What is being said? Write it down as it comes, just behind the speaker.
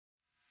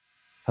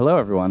Hello,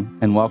 everyone,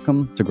 and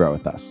welcome to Grow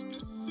With Us.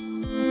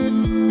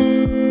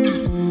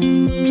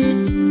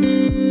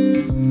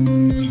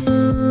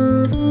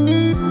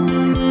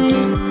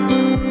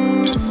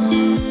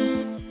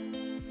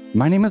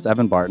 My name is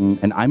Evan Barton,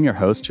 and I'm your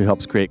host who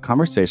helps create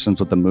conversations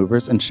with the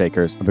movers and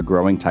shakers of a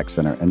growing tech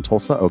center in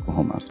Tulsa,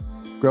 Oklahoma.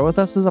 Grow With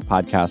Us is a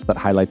podcast that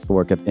highlights the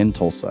work of In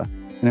Tulsa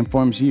and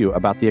informs you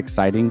about the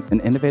exciting and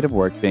innovative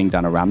work being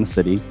done around the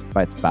city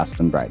by its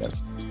best and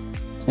brightest.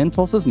 In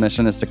Tulsa's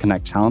mission is to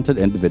connect talented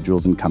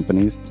individuals and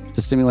companies to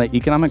stimulate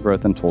economic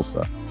growth in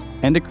Tulsa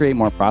and to create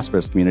more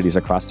prosperous communities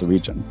across the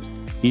region.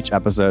 Each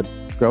episode,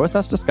 Grow With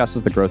Us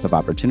discusses the growth of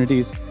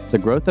opportunities, the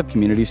growth of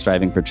communities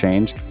striving for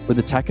change, with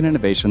the tech and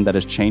innovation that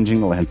is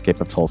changing the landscape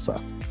of Tulsa.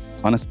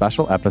 On a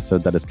special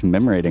episode that is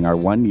commemorating our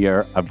 1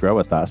 year of Grow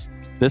With Us,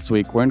 this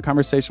week we're in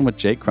conversation with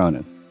Jake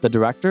Cronin, the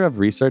Director of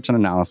Research and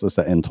Analysis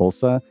at In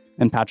Tulsa,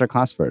 and Patrick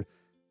Hosford,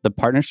 the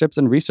Partnerships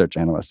and Research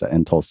Analyst at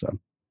In Tulsa.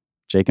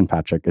 Jake and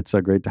Patrick, it's so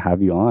great to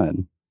have you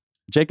on.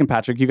 Jake and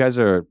Patrick, you guys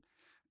are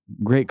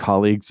great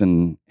colleagues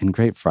and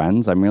great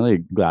friends. I'm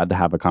really glad to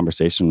have a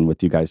conversation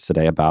with you guys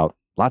today about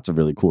lots of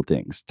really cool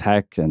things,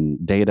 tech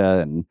and data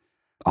and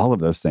all of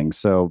those things.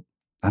 So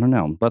I don't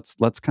know,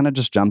 let's kind of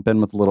just jump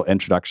in with a little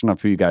introduction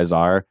of who you guys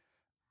are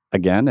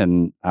again,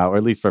 and or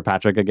at least for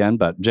Patrick again.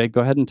 But Jake, go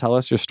ahead and tell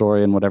us your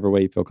story in whatever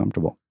way you feel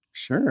comfortable.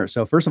 Sure.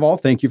 So first of all,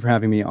 thank you for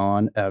having me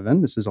on,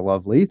 Evan. This is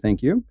lovely.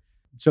 Thank you.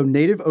 So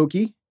native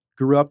Okie.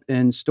 Grew up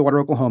in Stillwater,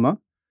 Oklahoma,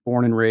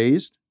 born and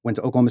raised, went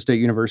to Oklahoma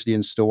State University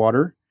in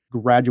Stillwater,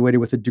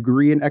 graduated with a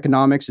degree in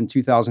economics in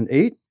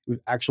 2008. We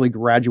actually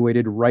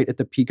graduated right at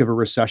the peak of a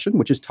recession,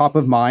 which is top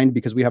of mind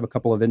because we have a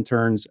couple of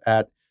interns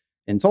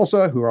in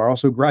Tulsa who are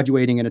also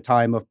graduating in a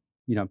time of,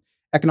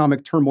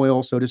 economic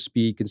turmoil, so to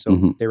speak. And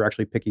so they were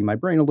actually picking my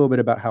brain a little bit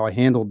about how I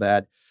handled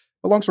that.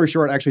 But long story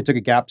short, I actually took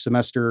a gap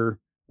semester,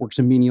 worked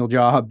some menial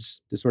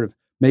jobs to sort of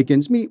make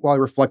ends meet while I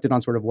reflected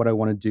on sort of what I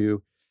want to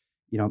do.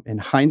 In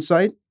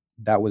hindsight,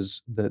 that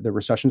was the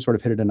recession sort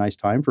of hit at a nice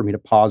time for me to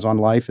pause on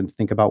life and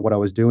think about what I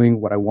was doing,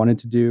 what I wanted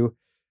to do.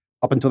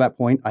 Up until that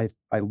point, I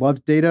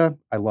loved data.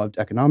 I loved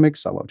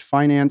economics. I loved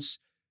finance.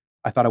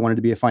 I thought I wanted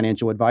to be a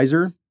financial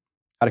advisor.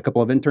 Had a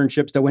couple of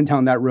internships that went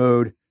down that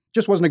road.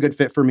 Just wasn't a good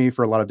fit for me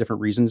for a lot of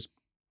different reasons,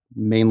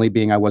 mainly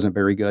being I wasn't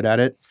very good at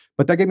it.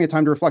 But that gave me a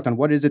time to reflect on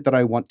what is it that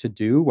I want to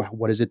do?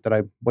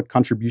 What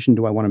contribution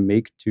do I want to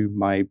make to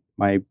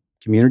my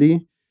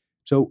community?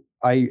 So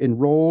I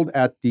enrolled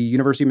at the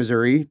University of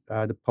Missouri,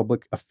 the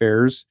public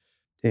affairs,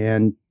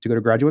 and to go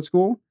to graduate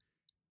school.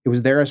 It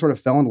was there I sort of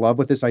fell in love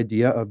with this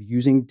idea of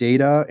using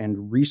data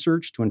and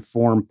research to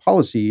inform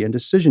policy and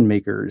decision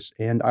makers.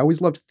 And I always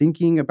loved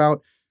thinking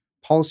about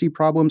policy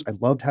problems. I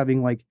loved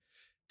having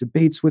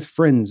debates with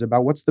friends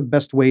about what's the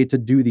best way to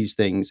do these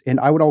things. And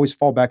I would always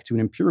fall back to an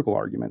empirical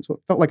argument. So it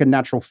felt like a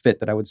natural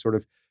fit that I would sort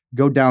of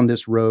go down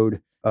this road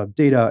of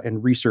data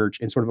and research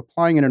and sort of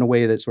applying it in a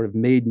way that sort of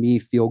made me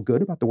feel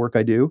good about the work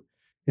I do.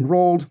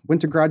 Enrolled,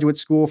 went to graduate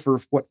school for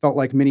what felt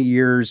like many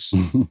years,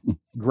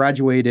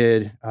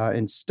 graduated,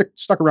 and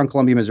stuck around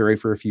Columbia, Missouri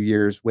for a few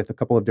years with a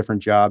couple of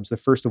different jobs. The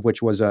first of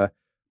which was a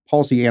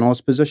policy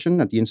analyst position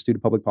at the Institute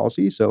of Public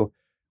Policy. So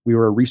we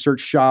were a research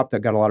shop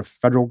that got a lot of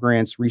federal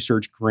grants,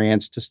 research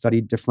grants to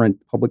study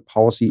different public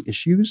policy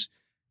issues.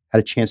 Had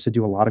a chance to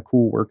do a lot of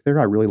cool work there.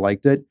 I really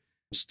liked it.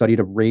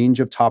 Studied a range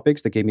of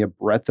topics that gave me a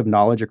breadth of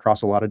knowledge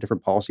across a lot of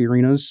different policy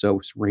arenas.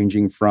 So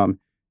ranging from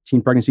teen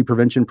pregnancy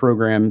prevention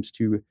programs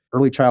to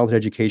early childhood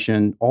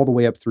education, all the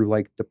way up through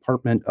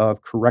Department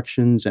of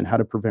Corrections and how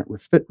to prevent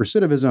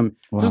recidivism.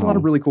 Wow. There's a lot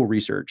of really cool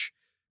research.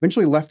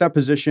 Eventually left that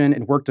position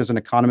and worked as an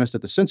economist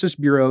at the Census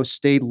Bureau,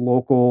 stayed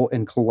local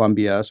in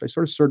Columbia. So I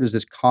sort of served as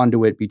this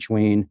conduit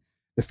between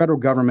the federal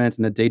government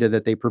and the data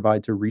that they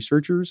provide to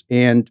researchers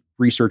and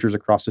researchers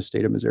across the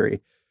state of Missouri.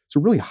 So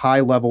really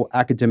high-level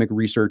academic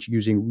research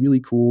using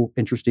really cool,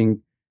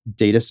 interesting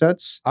data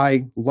sets.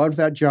 I loved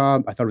that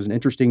job. I thought it was an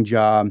interesting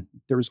job.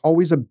 There was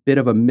always a bit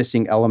of a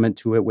missing element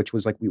to it, which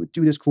was we would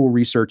do this cool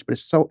research, but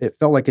it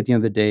felt like at the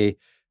end of the day,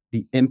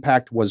 the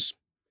impact was,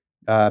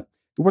 there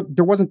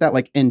wasn't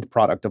that end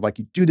product of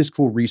you do this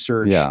cool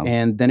research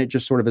and then it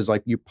just sort of is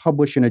you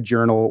publish in a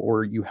journal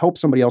or you help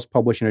somebody else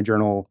publish in a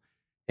journal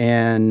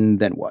and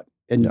then what?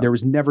 And there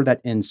was never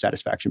that end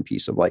satisfaction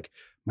piece of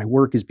my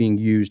work is being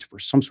used for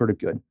some sort of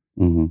good.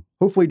 Mm-hmm.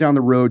 Hopefully down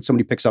the road,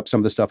 somebody picks up some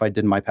of the stuff I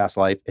did in my past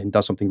life and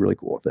does something really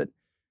cool with it.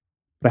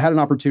 But I had an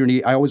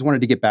opportunity. I always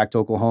wanted to get back to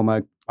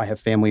Oklahoma. I have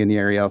family in the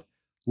area,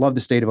 love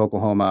the state of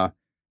Oklahoma.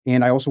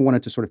 And I also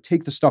wanted to sort of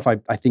take the stuff I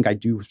think I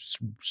do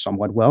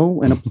somewhat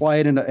well and apply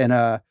it in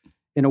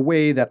a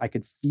way that I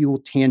could feel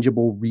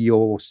tangible,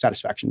 real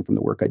satisfaction from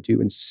the work I do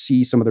and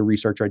see some of the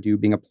research I do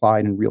being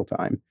applied in real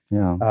time.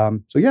 Yeah.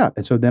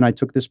 And so then I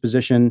took this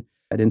position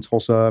at In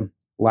Tulsa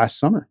last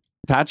summer.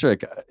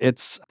 Patrick,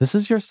 this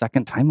is your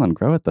second time on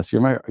Grow With Us.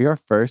 You're our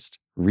first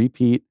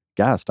repeat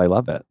guest. I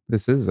love it.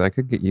 I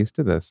could get used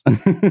to this.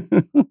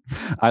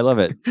 I love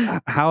it.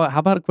 How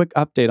about a quick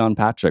update on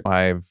Patrick?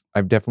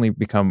 I've definitely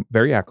become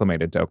very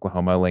acclimated to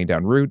Oklahoma, laying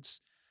down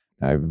roots.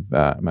 I'm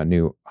a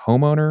new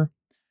homeowner.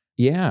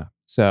 Yeah.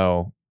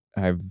 So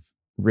I've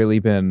really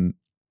been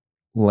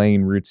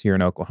laying roots here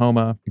in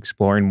Oklahoma,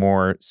 exploring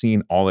more,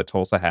 seeing all that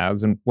Tulsa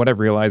has. And what I've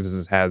realized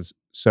is it has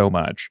so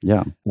much.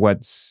 Yeah.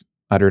 What's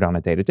uttered on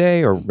a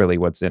day-to-day, or really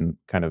what's in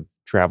kind of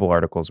travel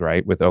articles,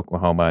 right? With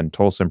Oklahoma and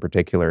Tulsa in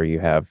particular, you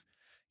have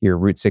your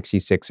Route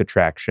 66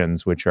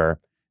 attractions, which are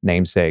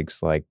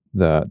namesakes like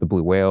the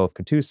Blue Whale of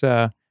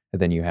Catoosa.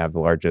 And then you have the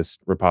largest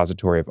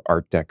repository of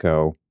Art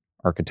Deco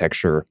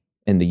architecture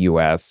in the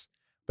U.S.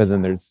 But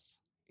then there's,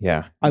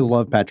 yeah. I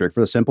love Patrick for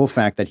the simple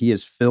fact that he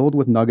is filled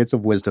with nuggets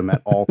of wisdom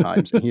at all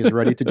times, and he is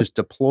ready to just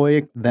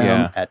deploy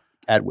them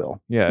at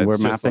will. Yeah, We're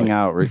it's just mapping like-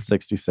 out Route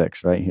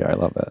 66 right here. I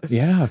love it.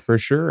 Yeah, for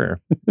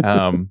sure.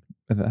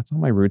 That's all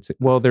my roots.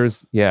 Well,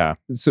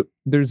 so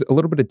there's a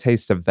little bit of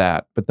taste of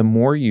that, but the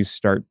more you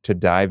start to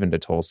dive into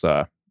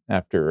Tulsa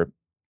after,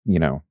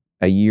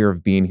 a year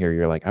of being here,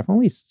 you're like, I've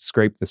only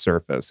scraped the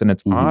surface. And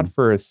it's odd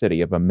for a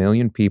city of 1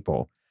 million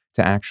people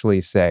to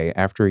actually say,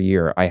 after a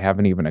year, I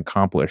haven't even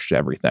accomplished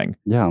everything.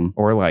 Yeah.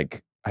 Or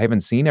like, I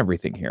haven't seen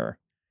everything here.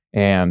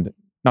 And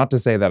not to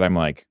say that I'm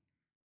like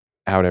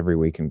out every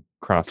week and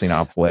crossing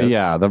off lists.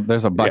 Yeah.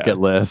 There's a bucket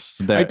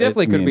list. I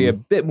definitely could be a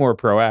bit more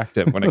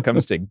proactive when it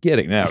comes to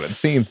getting out and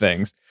seeing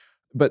things.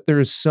 But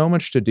there's so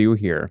much to do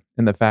here.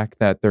 And the fact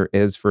that there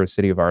is for a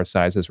city of our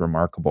size is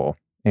remarkable.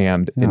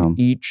 And in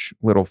each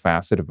little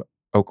facet of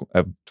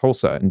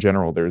Tulsa in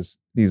general, there's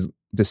these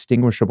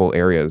distinguishable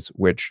areas,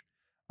 which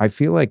I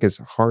feel like is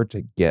hard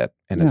to get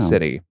in a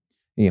city.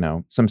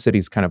 Some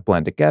cities kind of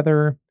blend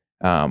together.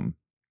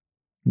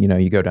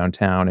 You go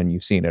downtown and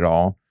you've seen it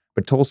all.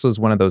 But Tulsa is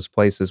one of those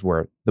places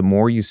where the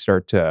more you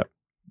start to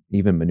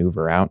even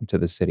maneuver out into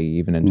the city,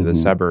 even into the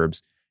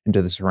suburbs,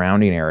 into the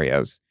surrounding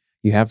areas,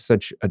 you have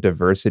such a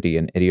diversity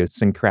and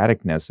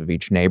idiosyncraticness of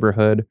each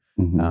neighborhood,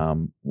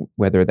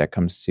 whether that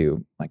comes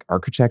to like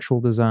architectural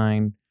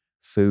design,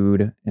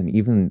 food, and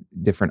even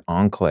different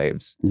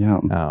enclaves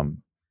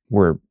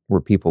where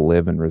people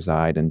live and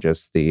reside, and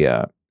just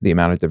the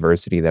amount of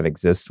diversity that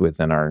exists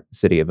within our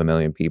city of 1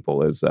 million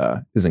people is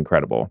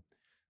incredible.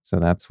 So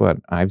that's what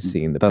I've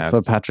seen. That's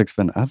what Patrick's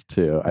been up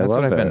to. That's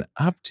what I've been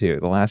up to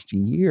the last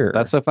year.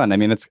 That's so fun. I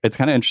mean, it's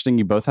kind of interesting.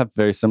 You both have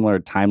very similar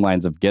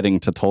timelines of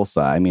getting to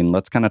Tulsa. I mean,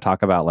 let's kind of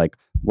talk about like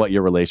what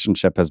your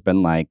relationship has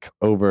been like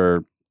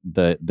over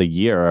the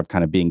year of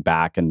kind of being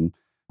back, and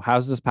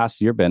how's this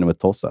past year been with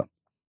Tulsa?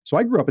 So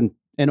I grew up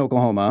in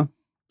Oklahoma,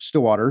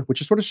 Stillwater,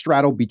 which is sort of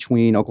straddled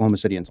between Oklahoma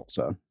City and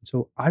Tulsa.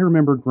 So I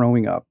remember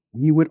growing up,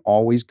 we would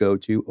always go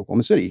to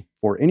Oklahoma City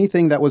for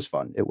anything that was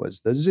fun. It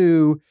was the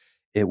zoo.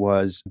 It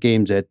was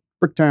games at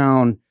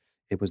Bricktown.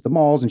 It was the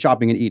malls and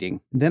shopping and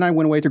eating. Then I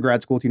went away to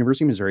grad school at the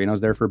University of Missouri, and I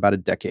was there for about a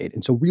decade.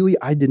 And so really,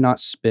 I did not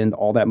spend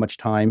all that much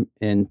time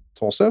in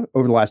Tulsa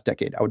over the last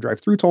decade. I would drive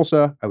through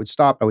Tulsa. I would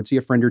stop. I would see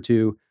a friend or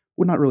two.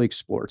 Would not really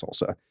explore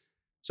Tulsa.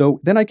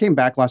 So then I came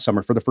back last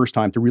summer for the first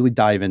time to really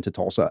dive into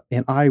Tulsa,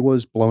 and I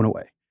was blown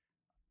away.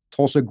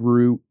 Tulsa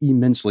grew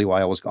immensely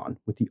while I was gone,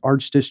 with the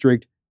Arts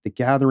District, the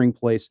Gathering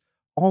Place,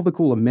 all the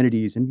cool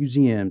amenities and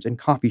museums and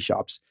coffee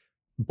shops.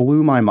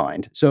 Blew my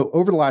mind. So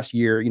over the last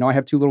year, I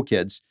have 2 little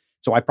kids,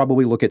 so I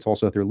probably look at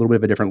Tulsa through a little bit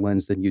of a different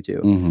lens than you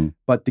do.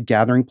 But the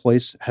Gathering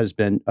Place has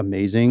been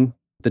amazing.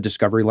 The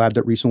Discovery Lab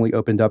that recently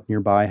opened up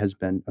nearby has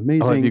been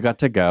amazing. Oh, have you got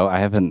to go? I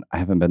haven't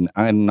been.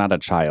 I'm not a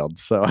child,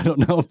 so I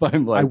don't know if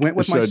I'm like. I went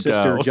with my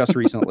sister just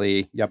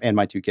recently. Yep, and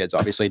my 2 kids,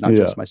 obviously, not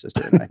just my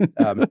sister and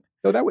I.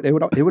 So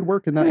it would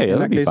work in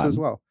that case as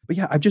well. But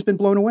yeah, I've just been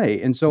blown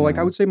away. And so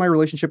I would say my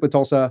relationship with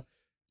Tulsa,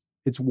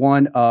 it's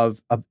one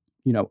of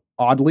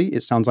oddly,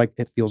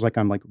 it feels like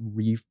I'm like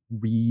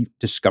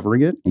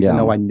rediscovering it, even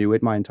though I knew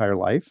it my entire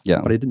life. Yeah.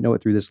 But I didn't know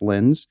it through this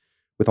lens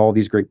with all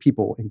these great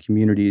people and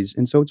communities.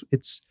 And so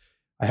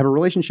I have a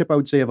relationship, I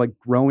would say, of like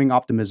growing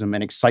optimism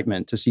and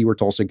excitement to see where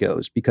Tulsa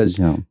goes, because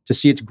to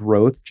see its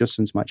growth just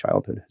since my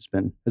childhood has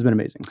been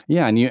amazing.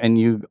 Yeah, and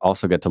you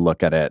also get to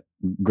look at it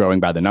growing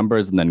by the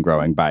numbers and then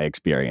growing by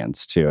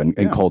experience too,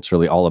 and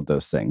culturally, all of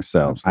those things.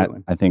 So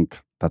I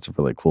think that's a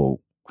really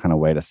cool kind of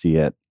way to see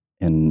it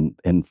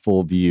in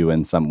full view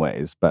in some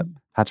ways. But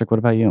Patrick, what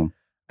about you?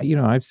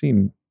 I've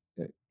seen,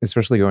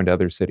 especially going to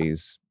other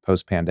cities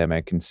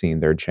post-pandemic and seeing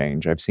their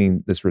change, I've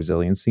seen this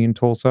resiliency in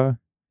Tulsa.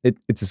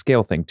 It's a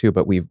scale thing too,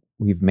 but we've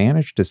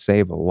managed to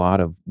save a lot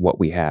of what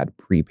we had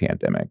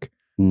pre-pandemic,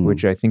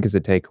 which I think is a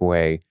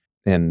takeaway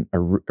and a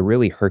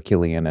really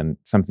Herculean and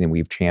something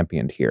we've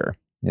championed here.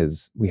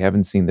 Is we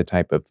haven't seen the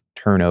type of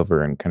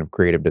turnover and kind of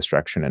creative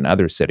destruction in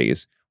other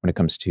cities when it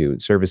comes to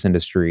service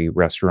industry,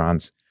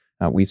 restaurants.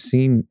 We've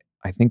seen,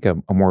 I think, a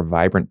more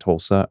vibrant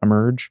Tulsa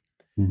emerge.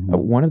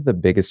 One of the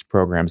biggest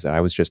programs that I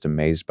was just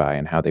amazed by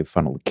and how they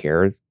funneled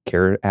CARE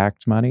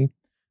Act money,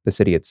 the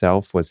city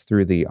itself, was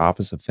through the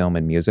Office of Film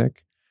and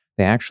Music.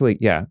 They actually,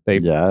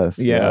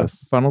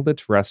 funneled it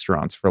to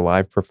restaurants for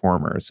live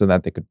performers so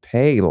that they could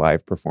pay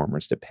live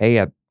performers to play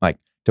at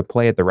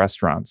the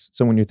restaurants.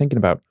 So when you're thinking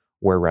about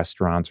where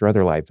restaurants or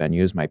other live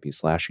venues might be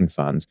slashing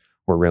funds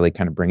or really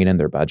kind of bringing in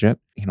their budget,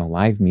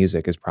 live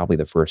music is probably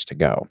the first to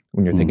go.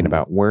 When you're thinking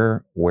about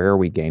where are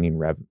we gaining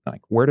revenue,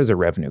 like where does a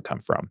revenue come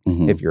from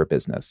if you're a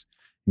business?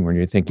 when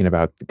you're thinking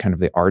about kind of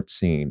the art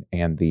scene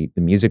and the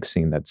music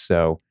scene that's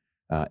so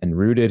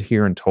enrooted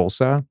here in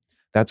Tulsa,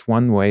 that's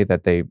one way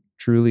that they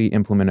truly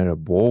implemented a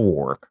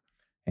bulwark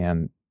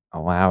and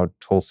allowed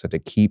Tulsa to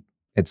keep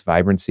its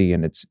vibrancy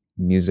and its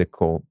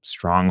musical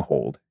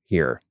stronghold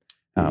here.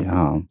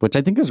 Which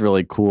I think is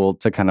really cool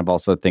to kind of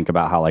also think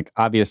about how, like,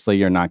 obviously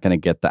you're not going to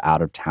get the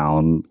out of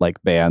town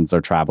like bands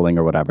or traveling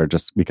or whatever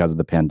just because of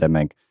the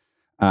pandemic.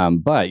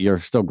 But you're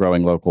still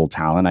growing local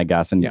talent, I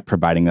guess, and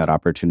providing that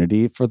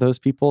opportunity for those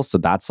people. So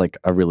that's like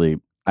a really,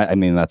 I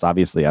mean, that's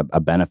obviously a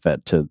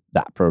benefit to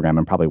that program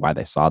and probably why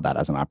they saw that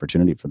as an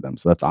opportunity for them.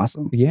 So that's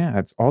awesome. Yeah,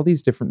 it's all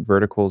these different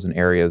verticals and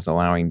areas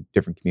allowing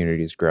different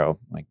communities to grow.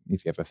 Like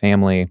if you have a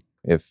family,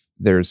 if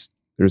there's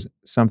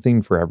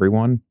something for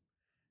everyone.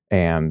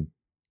 And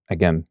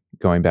again,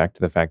 going back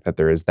to the fact that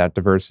there is that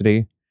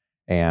diversity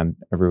and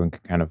everyone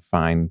can kind of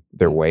find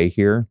their way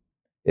here,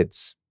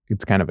 it's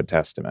kind of a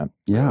testament.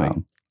 Yeah.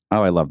 Really.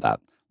 Oh, I love that.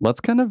 Let's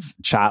kind of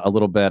chat a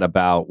little bit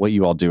about what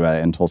you all do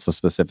in Tulsa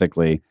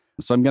specifically.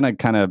 So I'm going to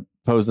kind of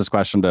pose this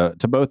question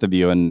to both of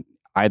you, and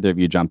either of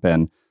you jump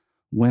in.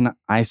 When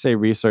I say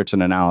research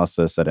and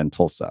analysis at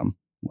Tulsa,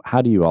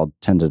 how do you all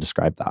tend to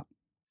describe that?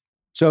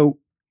 So,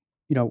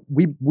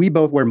 we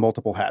both wear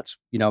multiple hats.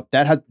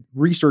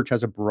 Research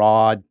has a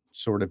broad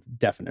sort of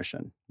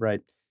definition,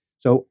 right?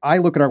 So I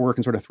look at our work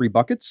in sort of three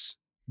buckets.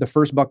 The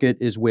first bucket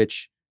is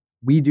which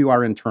we do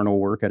our internal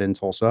work at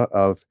Tulsa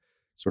of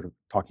sort of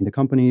talking to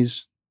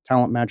companies,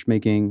 talent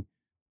matchmaking,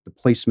 the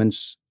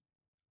placements.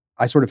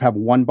 I sort of have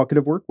one bucket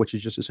of work, which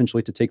is just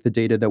essentially to take the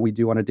data that we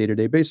do on a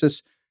day-to-day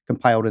basis,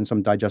 compile it in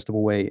some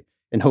digestible way,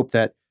 and hope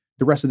that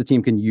the rest of the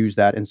team can use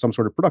that in some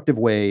sort of productive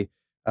way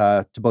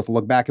to both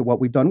look back at what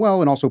we've done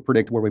well and also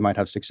predict where we might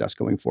have success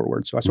going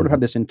forward. So I sort of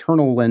have this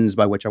internal lens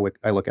by which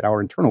I look at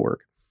our internal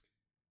work.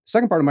 The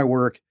second part of my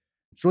work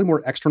is really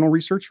more external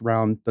research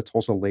around the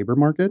Tulsa labor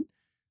market.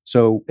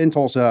 So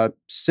Tulsa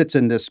sits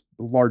in this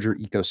larger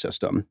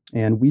ecosystem,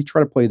 and we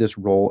try to play this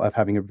role of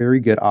having a very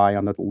good eye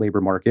on the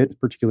labor market,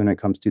 particularly when it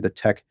comes to the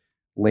tech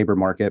labor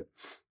market,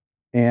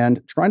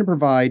 and trying to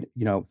provide,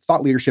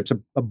 thought leadership's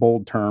a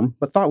bold term,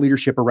 but thought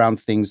leadership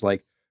around things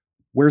like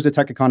where's the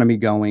tech economy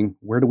going?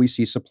 Where do we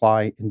see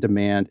supply and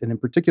demand? And in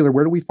particular,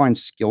 where do we find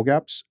skill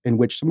gaps in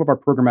which some of our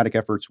programmatic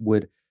efforts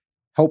would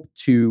help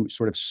to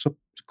sort of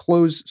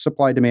close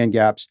supply-demand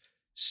gaps,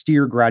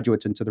 steer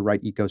graduates into the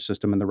right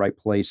ecosystem in the right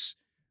place.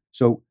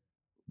 So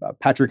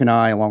Patrick and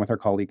I, along with our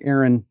colleague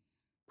Aaron,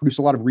 produce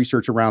a lot of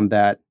research around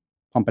that,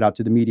 pump it out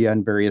to the media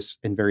in various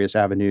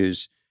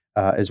avenues,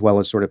 as well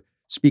as sort of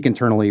speak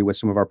internally with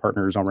some of our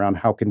partners around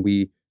how can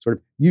we sort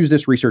of use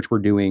this research we're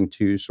doing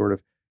to sort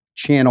of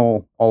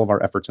channel all of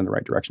our efforts in the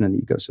right direction in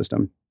the ecosystem.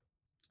 And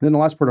then the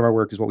last part of our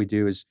work is what we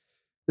do is,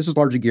 this is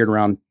largely geared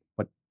around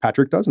what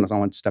Patrick does, and I don't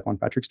want to step on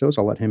Patrick's toes,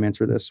 I'll let him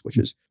answer this, which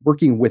is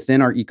working within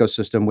our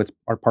ecosystem with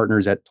our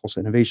partners at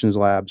Tulsa Innovations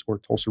Labs or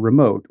Tulsa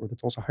Remote or the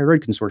Tulsa Higher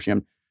Ed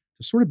Consortium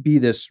to sort of be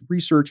this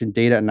research and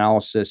data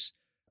analysis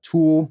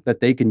tool that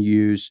they can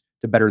use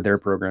to better their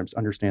programs,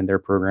 understand their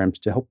programs,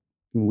 to help.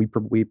 We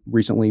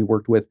recently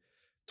worked with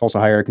Tulsa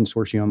Higher Ed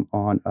Consortium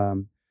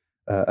on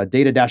a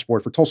data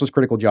dashboard for Tulsa's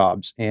critical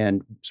jobs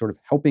and sort of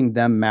helping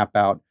them map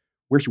out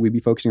where should we be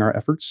focusing our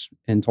efforts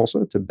in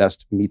Tulsa to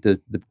best meet the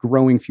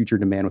growing future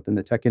demand within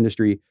the tech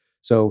industry.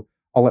 So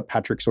I'll let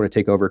Patrick sort of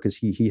take over because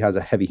he has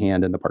a heavy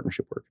hand in the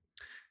partnership work.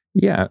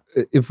 Yeah.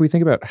 If we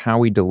think about how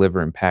we deliver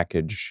and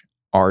package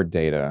our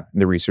data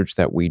and the research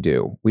that we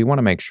do, we want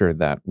to make sure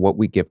that what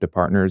we give to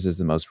partners is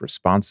the most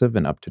responsive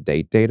and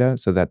up-to-date data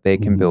so that they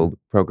can build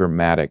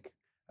programmatic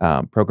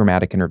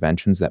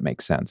interventions that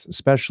make sense,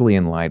 especially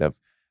in light of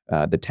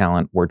the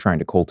talent we're trying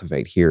to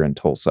cultivate here in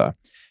Tulsa.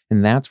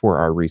 And that's where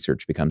our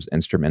research becomes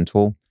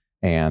instrumental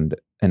and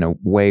in a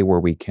way where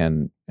we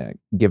can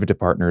give it to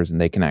partners and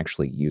they can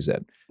actually use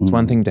it. It's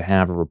one thing to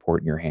have a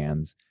report in your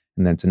hands,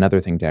 and then it's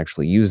another thing to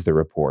actually use the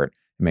report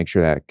and make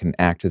sure that it can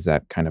act as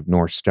that kind of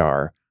North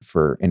Star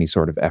for any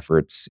sort of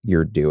efforts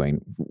you're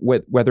doing,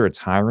 whether it's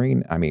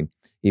hiring. I mean,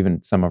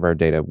 even some of our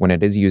data, when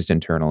it is used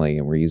internally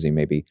and we're using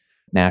maybe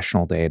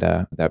national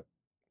data that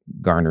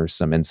garners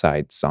some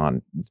insights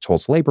on the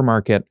Tulsa labor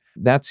market,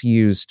 that's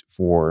used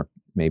for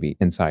maybe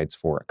insights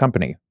for a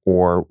company.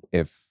 Or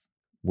if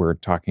we're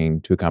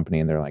talking to a company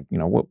and they're like,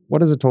 what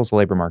does a Tulsa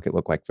labor market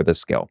look like for this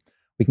skill?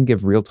 We can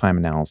give real-time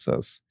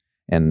analysis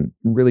and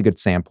really good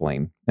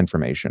sampling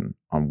information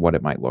on what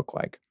it might look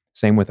like.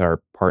 Same with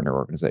our partner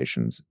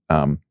organizations.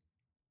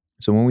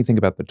 So when we think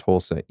about the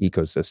Tulsa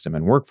ecosystem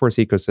and workforce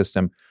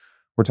ecosystem,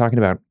 we're talking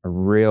about a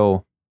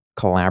real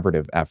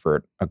collaborative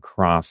effort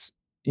across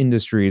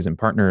industries and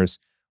partners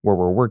where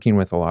we're working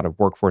with a lot of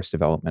workforce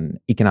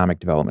development, economic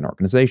development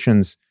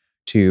organizations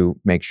to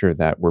make sure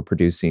that we're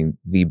producing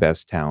the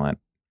best talent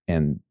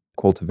and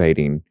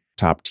cultivating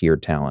top-tier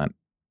talent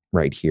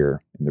right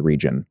here in the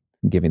region,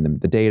 giving them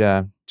the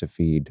data to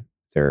feed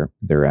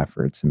their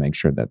efforts and make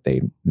sure that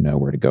they know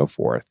where to go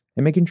forth.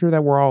 And making sure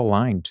that we're all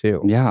aligned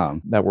too. Yeah.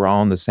 That we're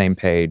all on the same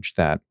page,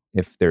 that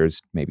if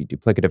there's maybe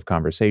duplicative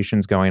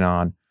conversations going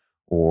on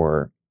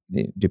or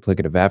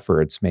duplicative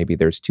efforts. Maybe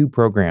there's two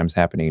programs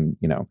happening,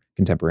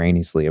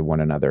 contemporaneously of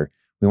one another.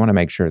 We want to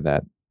make sure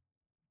that,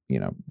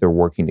 they're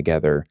working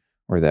together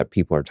or that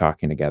people are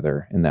talking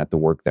together and that the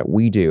work that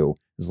we do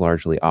is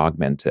largely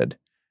augmented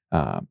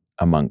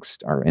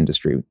amongst our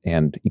industry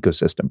and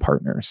ecosystem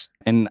partners.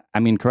 And I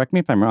mean, correct me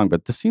if I'm wrong,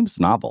 but this seems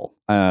novel.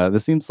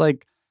 This seems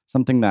like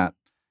something that,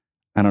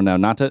 I don't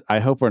know, I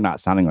hope we're not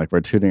sounding like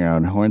we're tooting our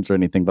own horns or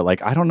anything, but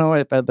like, I don't know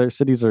if other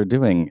cities are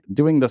doing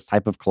this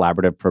type of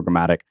collaborative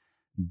programmatic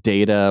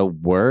data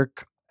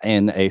work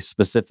in a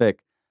specific,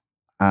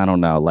 I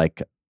don't know,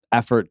 like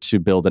effort to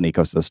build an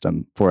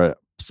ecosystem for a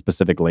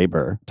specific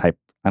labor type.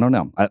 I don't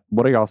know.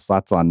 What are y'all's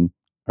thoughts on,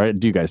 or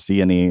do you guys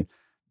see any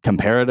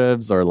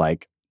comparatives or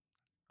like?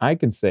 I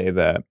can say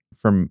that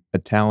from a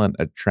talent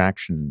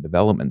attraction and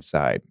development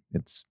side,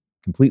 it's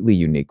completely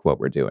unique what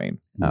we're doing.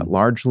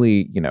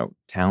 Largely,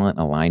 talent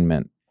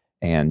alignment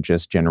and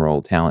just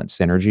general talent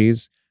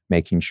synergies,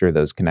 making sure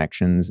those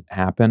connections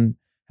happen,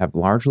 have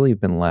largely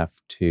been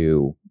left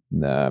to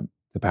the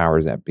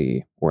powers that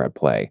be or at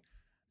play.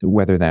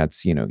 Whether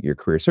that's, your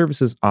career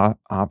services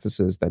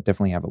offices that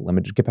definitely have a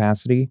limited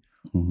capacity,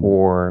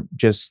 or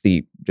just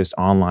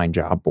online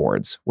job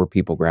boards where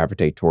people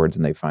gravitate towards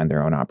and they find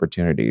their own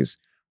opportunities.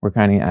 We're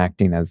kind of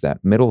acting as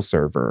that middle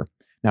server,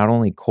 not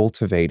only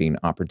cultivating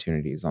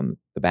opportunities on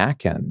the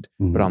back end,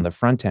 but on the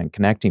front end,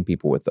 connecting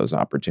people with those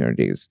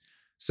opportunities.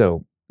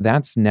 So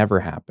that's never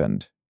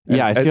happened.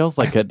 Yeah, it feels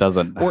like it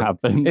doesn't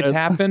happen. It's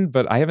happened,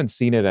 but I haven't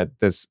seen it at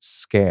this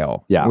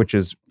scale, which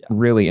is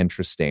really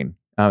interesting.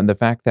 The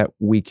fact that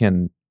we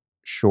can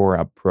shore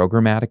up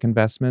programmatic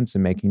investments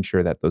and making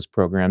sure that those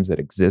programs that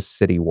exist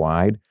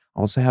citywide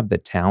also have the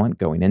talent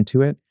going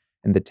into it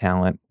and the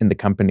talent in the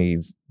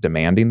companies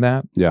demanding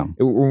that. Yeah.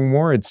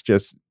 It's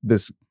just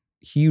this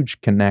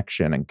huge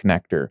connection and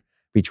connector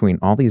between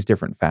all these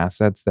different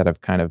facets that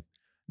have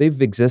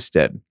they've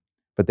existed,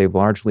 but they've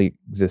largely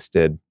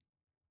existed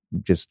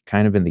just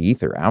kind of in the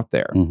ether out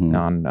there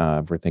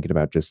if we're thinking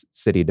about just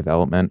city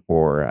development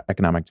or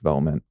economic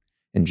development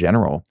in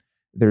general.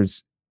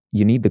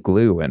 You need the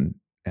glue, and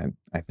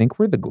I think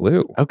we're the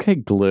glue. Okay,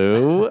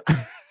 glue.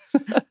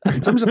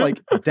 In terms of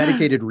like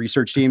dedicated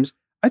research teams,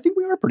 I think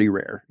we are pretty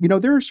rare.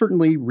 There are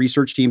certainly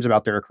research teams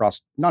out there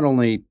across not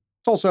only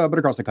Tulsa, but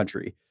across the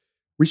country.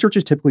 Research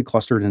is typically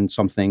clustered in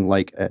something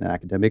like an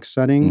academic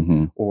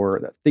setting or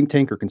a think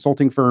tank or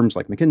consulting firms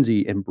like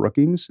McKinsey and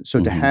Brookings.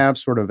 So to have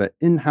sort of an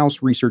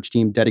in-house research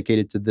team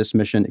dedicated to this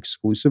mission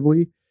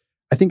exclusively,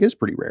 I think is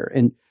pretty rare.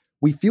 And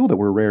we feel that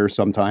we're rare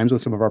sometimes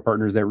with some of our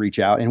partners that reach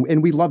out.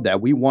 And we love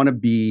that. We want to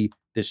be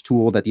this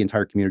tool that the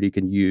entire community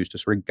can use to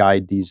sort of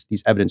guide these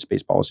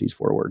evidence-based policies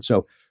forward.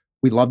 So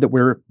we love that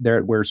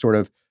we're sort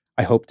of,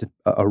 I hope,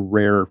 a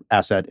rare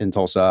asset in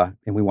Tulsa,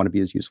 and we want to be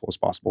as useful as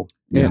possible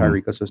in the entire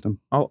ecosystem.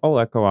 I'll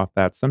echo off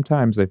that.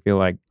 Sometimes I feel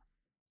like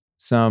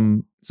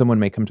someone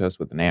may come to us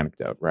with an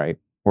anecdote, right?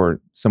 Or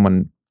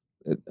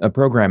a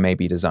program may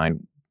be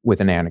designed with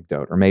an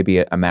anecdote or maybe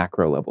a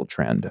macro level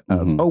trend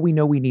of, we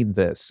know we need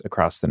this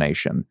across the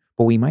nation,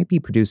 but we might be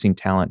producing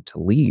talent to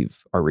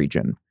leave our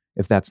region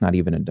if that's not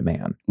even in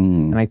demand.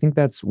 And I think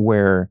that's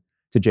where,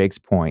 to Jake's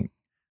point,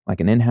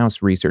 like an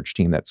in-house research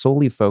team that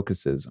solely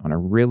focuses on a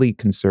really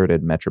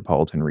concerted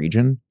metropolitan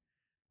region,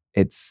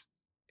 it's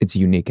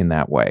unique in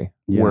that way,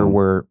 where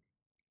we're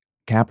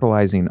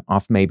capitalizing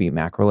off maybe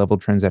macro level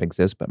trends that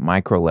exist, but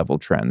micro level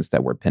trends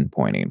that we're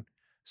pinpointing.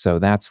 So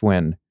that's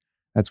when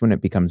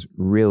it becomes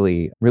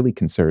really, really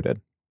concerted.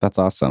 That's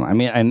awesome. I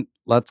mean, and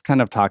let's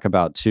kind of talk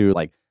about too,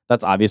 like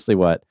that's obviously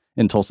what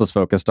in Tulsa's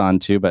focused on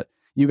too, but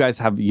you guys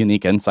have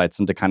unique insights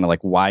into kind of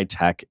like why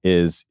tech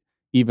is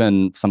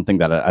even something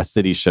that a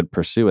city should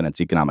pursue in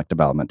its economic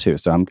development too.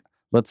 So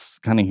let's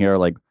kind of hear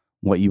like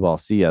what you all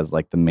see as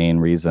like the main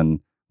reason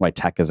why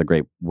tech is a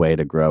great way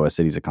to grow a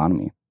city's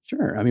economy.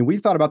 Sure. I mean,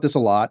 we've thought about this a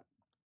lot.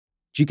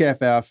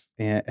 GKFF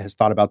has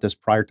thought about this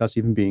prior to us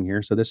even being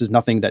here. So this is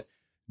nothing that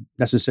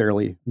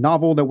necessarily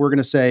novel that we're going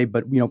to say,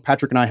 but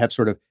Patrick and I have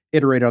sort of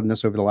iterated on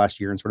this over the last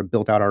year and sort of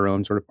built out our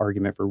own sort of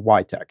argument for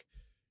why tech.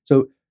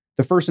 So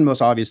the first and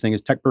most obvious thing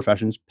is tech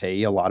professions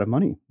pay a lot of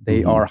money.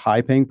 They are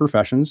high-paying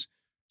professions.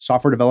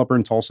 Software developer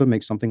in Tulsa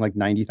makes something like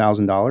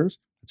 $90,000.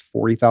 It's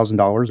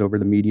 $40,000 over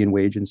the median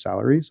wage and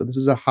salary. So this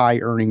is a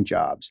high-earning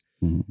jobs.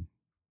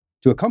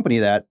 To a company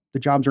that the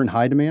jobs are in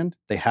high demand,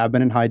 they have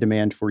been in high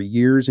demand for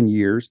years and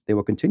years. They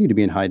will continue to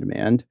be in high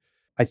demand.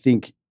 I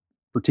think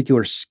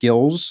particular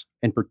skills,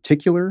 in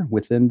particular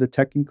within the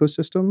tech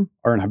ecosystem,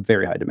 are in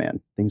very high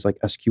demand. Things like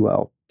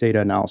SQL, data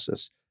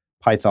analysis,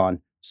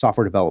 Python,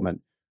 software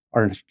development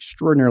are in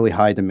extraordinarily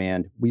high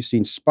demand. We've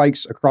seen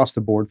spikes across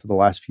the board for the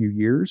last few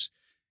years.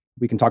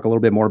 We can talk a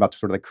little bit more about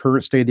sort of the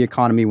current state of the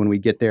economy when we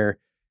get there.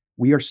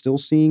 We are still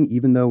seeing,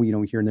 even though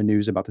we hear in the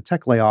news about the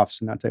tech layoffs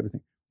and that type of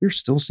thing, we're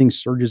still seeing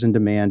surges in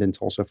demand in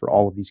Tulsa for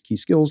all of these key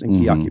skills and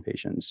key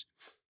occupations.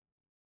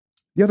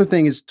 The other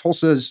thing is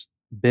Tulsa's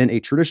been a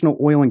traditional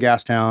oil and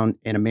gas town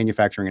and a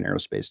manufacturing and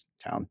aerospace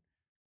town.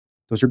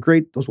 Those are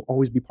great. Those will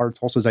always be part of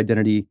Tulsa's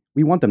identity.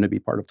 We want them to be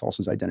part of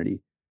Tulsa's identity.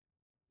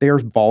 They are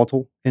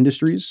volatile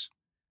industries.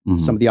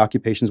 Some of the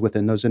occupations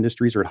within those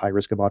industries are at high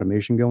risk of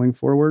automation going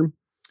forward.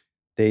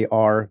 They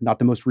are not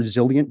the most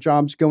resilient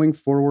jobs going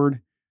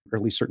forward, or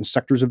at least certain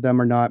sectors of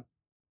them are not.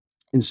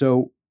 And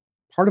so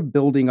part of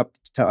building up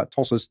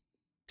Tulsa's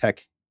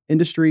tech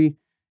industry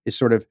is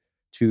sort of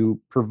to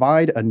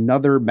provide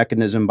another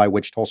mechanism by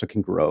which Tulsa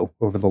can grow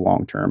over the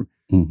long term,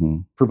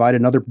 provide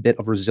another bit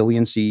of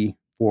resiliency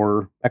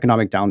for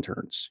economic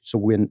downturns. So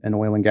when an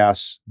oil and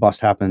gas bust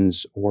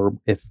happens, or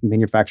if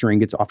manufacturing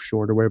gets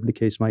offshored or whatever the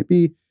case might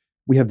be,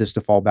 we have this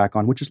to fall back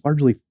on, which is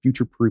largely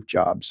future-proof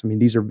jobs. I mean,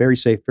 these are very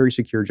safe, very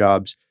secure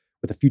jobs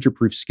with a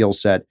future-proof skill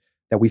set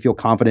that we feel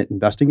confident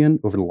investing in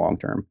over the long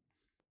term.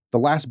 The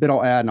last bit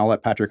I'll add, and I'll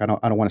let Patrick, I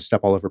don't want to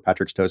step all over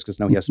Patrick's toes because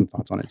I know he has some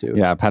thoughts on it too.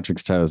 Yeah,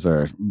 Patrick's toes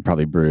are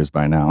probably bruised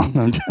by now.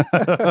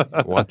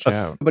 Watch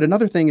out. But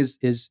another thing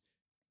is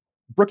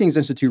Brookings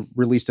Institute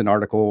released an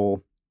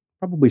article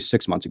probably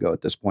 6 months ago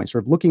at this point,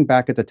 sort of looking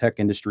back at the tech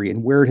industry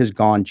and where it has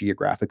gone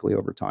geographically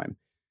over time.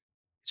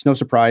 It's no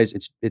surprise,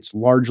 it's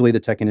largely the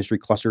tech industry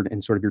clustered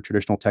in sort of your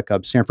traditional tech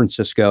hubs, San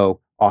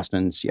Francisco,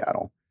 Austin,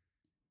 Seattle.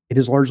 It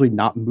has largely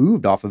not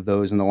moved off of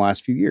those in the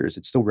last few years.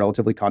 It's still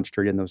relatively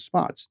concentrated in those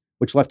spots,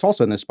 which left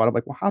Tulsa in this spot of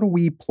like, well, how do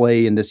we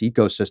play in this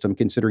ecosystem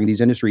considering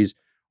these industries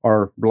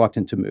are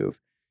reluctant to move?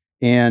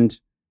 And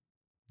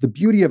the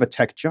beauty of a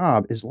tech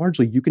job is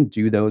largely you can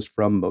do those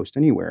from most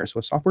anywhere. So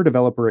a software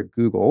developer at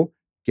Google,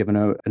 given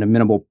an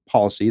amenable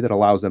policy that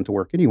allows them to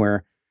work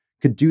anywhere,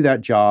 could do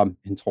that job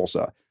in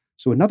Tulsa.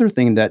 So another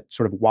thing that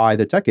sort of why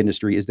the tech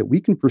industry is that we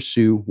can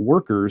pursue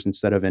workers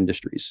instead of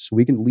industries. So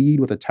we can lead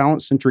with a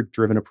talent-centric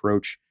driven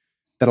approach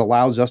that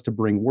allows us to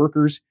bring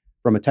workers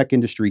from a tech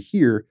industry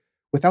here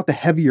without the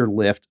heavier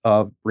lift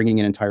of bringing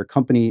an entire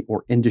company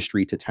or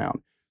industry to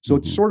town. So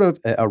it's sort of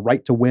a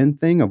right to win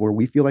thing of where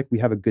we feel like we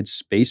have a good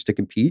space to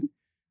compete.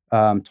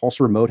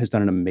 Tulsa Remote has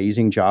done an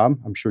amazing job.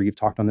 I'm sure you've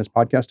talked on this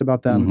podcast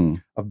about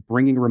them, of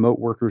bringing remote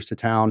workers to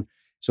town.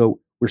 So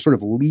we're sort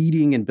of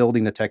leading and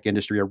building the tech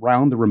industry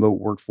around the remote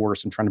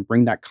workforce and trying to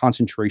bring that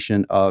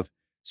concentration of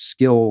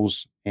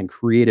skills and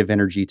creative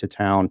energy to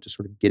town to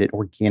sort of get it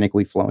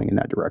organically flowing in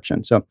that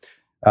direction. So,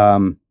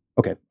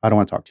 okay, I don't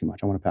want to talk too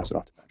much. I want to pass it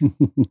off to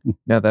Patrick.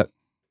 No, that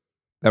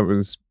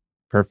was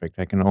perfect.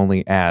 I can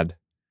only add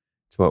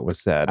to what was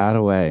said. Add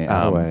away.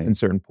 In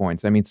certain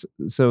points. I mean,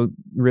 so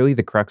really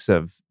the crux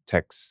of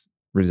tech's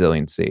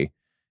resiliency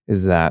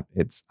is that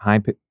it's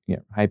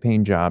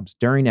high-paying jobs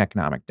during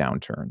economic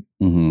downturn,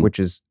 which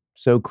is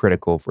so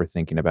critical for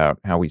thinking about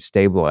how we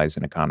stabilize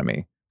an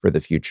economy for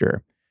the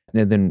future.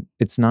 And then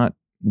it's not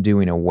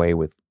doing away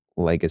with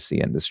legacy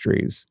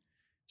industries.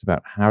 It's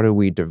about how do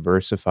we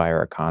diversify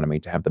our economy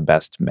to have the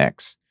best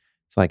mix.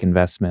 It's like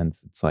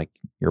investments. It's like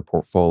your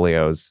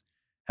portfolios.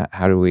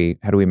 How do we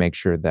make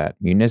sure that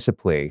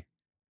municipally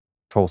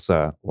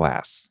Tulsa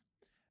lasts?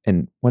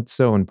 And what's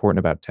so important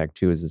about tech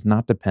too is it's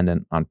not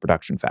dependent on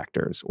production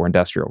factors or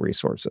industrial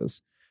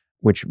resources,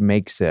 which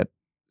makes it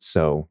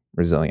so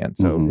resilient.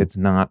 So it's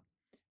not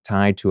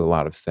tied to a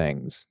lot of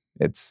things.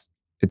 It's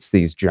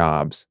these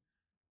jobs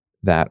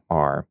that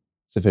are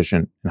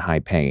sufficient and high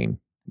paying,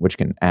 which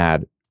can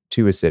add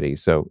to a city.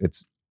 So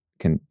it's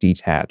can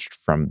detached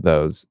from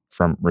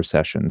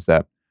recessions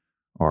that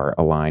are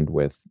aligned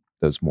with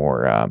those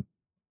more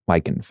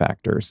likened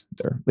factors,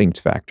 they're linked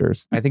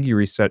factors. I think you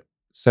reset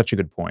such a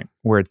good point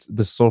where it's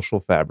the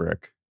social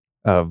fabric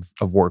of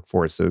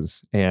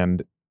workforces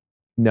and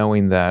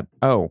knowing that,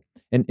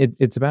 and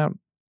it's about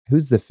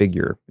who's the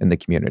figure in the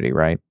community,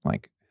 right?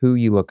 Like who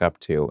you look up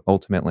to.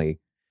 Ultimately,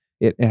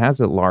 it has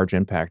a large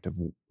impact of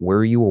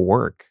where you will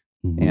work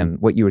and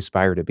what you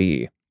aspire to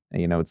be.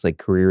 It's like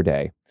career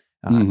day.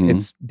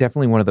 It's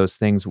definitely one of those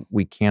things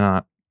we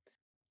cannot,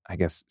 I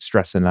guess,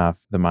 stress enough,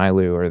 the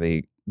MILU or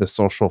the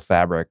social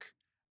fabric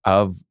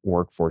of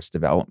workforce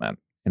development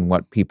and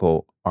what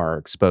people are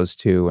exposed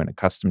to and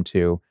accustomed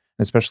to,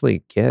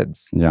 especially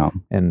kids. Yeah.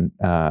 And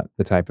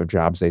the type of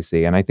jobs they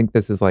see. And I think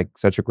this is like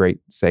such a great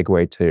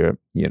segue to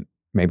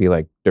maybe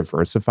like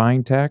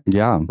diversifying tech.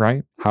 Yeah.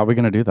 Right? How are we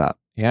going to do that?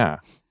 Yeah.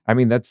 I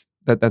mean, that's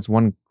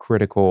one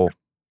critical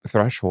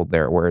threshold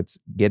there where it's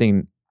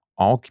getting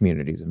all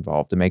communities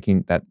involved and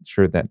making that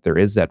sure that there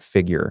is that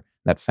figure,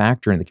 that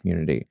factor in the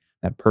community,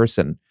 that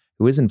person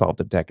who is involved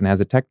in tech and has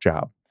a tech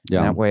job. Yeah.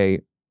 And that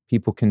way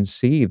people can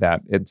see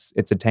that it's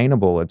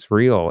attainable, it's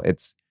real,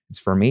 it's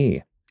for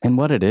me. And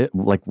what it is,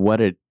 like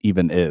what it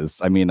even is.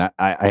 I mean,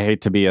 I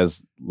hate to be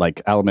as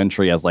like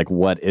elementary as like,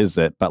 what is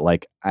it? But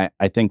like,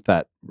 I think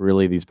that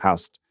really these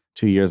past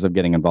 2 years of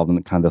getting involved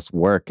in kind of this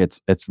work,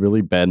 it's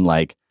really been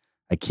like,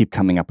 I keep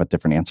coming up with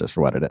different answers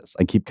for what it is.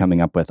 I keep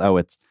coming up with,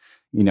 it's,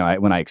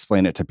 when I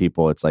explain it to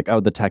people, it's like,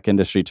 the tech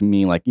industry to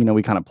me, like,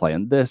 we kind of play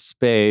in this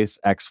space,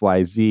 X,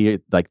 Y, Z,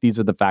 like these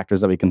are the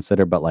factors that we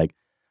consider. But like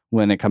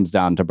when it comes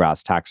down to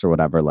brass tacks or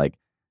whatever, like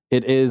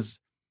it is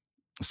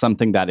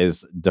something that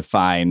is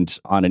defined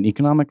on an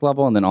economic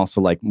level. And then also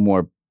like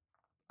more,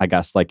 I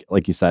guess, like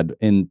you said,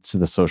 into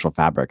the social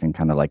fabric and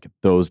kind of like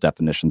those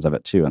definitions of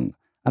it too. And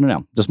I don't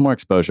know, just more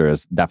exposure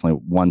is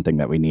definitely one thing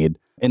that we need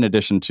in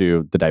addition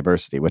to the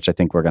diversity, which I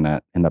think we're going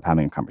to end up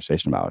having a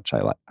conversation about, which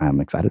I'm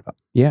excited about.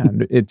 Yeah,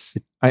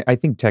 I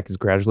think tech is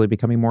gradually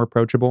becoming more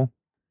approachable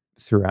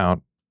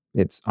throughout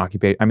its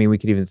occupation. I mean, we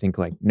could even think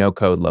like no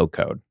code, low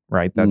code,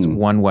 right? That's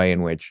one way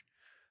in which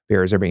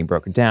barriers are being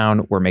broken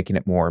down. We're making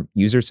it more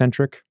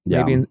user-centric,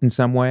 maybe in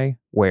some way,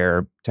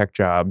 where tech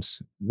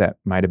jobs that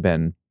might have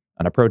been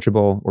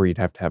unapproachable, or you'd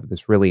have to have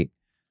this really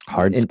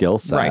hard skill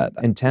set, right,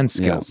 intense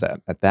skill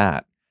set at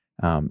that,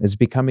 is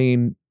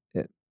becoming,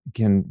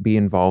 can be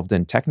involved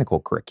in technical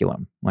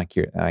curriculum, like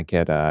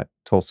at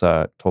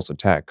Tulsa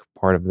Tech.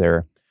 Part of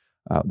their,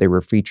 they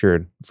were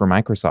featured for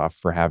Microsoft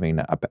for having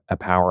a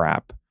Power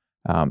App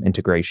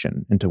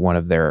integration into one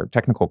of their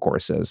technical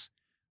courses,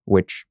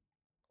 which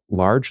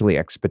largely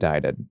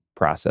expedited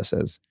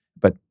processes,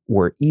 but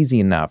were easy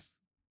enough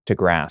to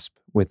grasp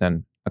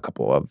within a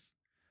couple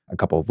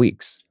of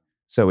weeks.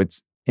 So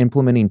it's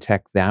implementing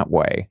tech that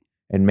way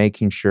and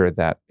making sure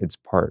that it's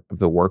part of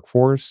the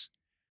workforce,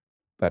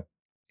 but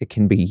it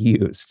can be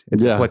used.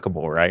 It's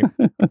applicable, right?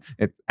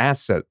 It's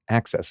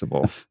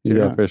accessible.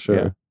 For sure.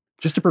 Yeah.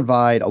 Just to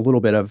provide a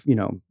little bit of,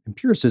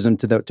 empiricism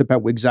to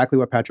exactly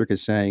what Patrick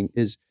is saying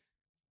is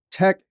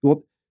tech.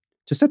 Well,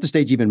 to set the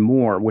stage even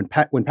more, when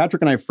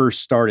Patrick and I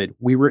first started,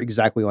 we were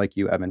exactly like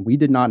you, Evan. We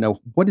did not know,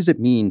 what does it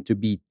mean to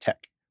be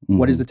tech?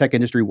 What is the tech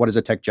industry? What is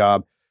a tech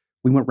job?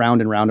 We went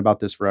round and round about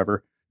this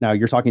forever. Now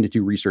you're talking to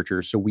two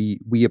researchers, so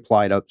we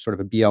applied a sort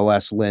of a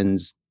BLS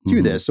lens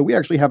to this. So we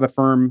actually have a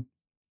firm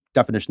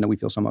definition that we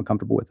feel somewhat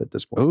comfortable with at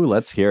this point. Oh,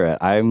 let's hear it.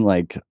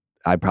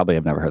 I probably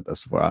have never heard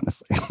this before,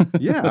 honestly.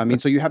 Yeah, I mean,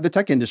 so you have the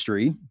tech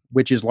industry,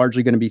 which is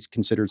largely going to be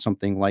considered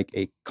something like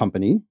a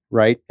company,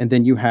 right? And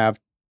then you have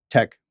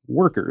tech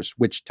workers,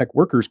 which tech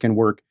workers can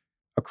work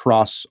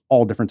across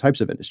all different types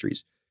of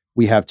industries.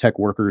 We have tech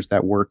workers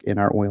that work in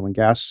our oil and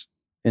gas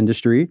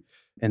industry.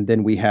 And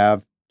then we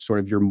have sort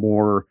of your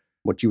more,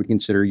 what you would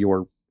consider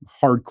your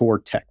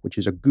hardcore tech, which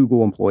is a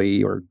Google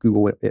employee or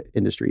Google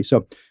industry.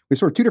 So we have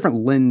sort of two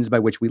different lenses by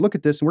which we look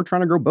at this, and we're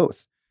trying to grow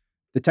both.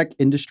 The tech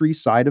industry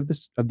side of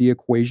the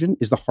equation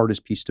is the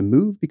hardest piece to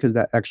move because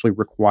that actually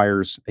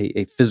requires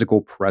a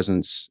physical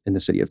presence in the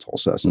city of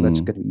Tulsa. So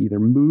that's going to be either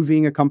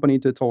moving a company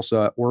to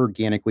Tulsa or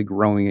organically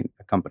growing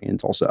a company in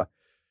Tulsa.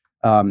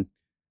 The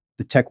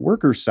tech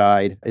worker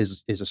side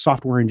is a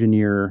software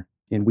engineer,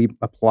 and we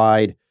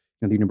applied.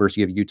 The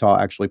University of Utah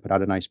actually put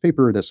out a nice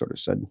paper that sort of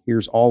said,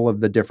 here's all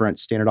of the different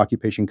standard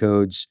occupation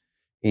codes,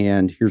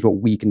 and here's what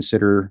we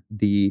consider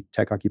the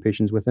tech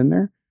occupations within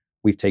there.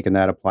 We've taken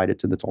that, applied it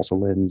to the Tulsa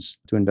lens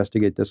to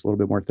investigate this a little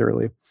bit more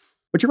thoroughly.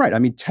 But you're right. I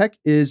mean, tech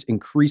is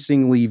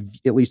increasingly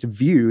at least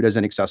viewed as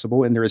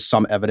inaccessible, and there is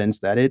some evidence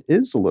that it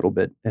is a little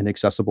bit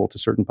inaccessible to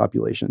certain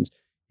populations.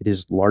 It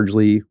is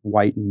largely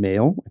white and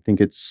male. I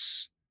think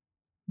it's...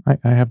 I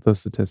have those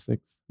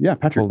statistics. Yeah,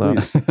 Patrick,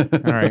 please.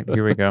 All right,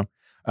 here we go.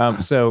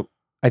 So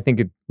I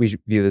think we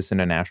should view this in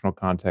a national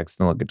context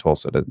and look at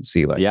Tulsa to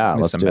see some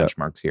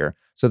benchmarks here.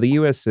 So the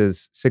U.S.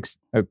 is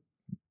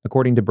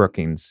according to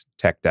Brookings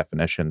tech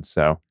definition,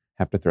 so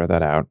have to throw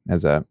that out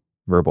as a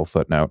verbal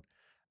footnote.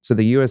 So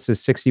the U.S. is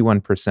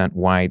 61%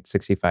 white,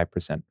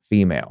 65%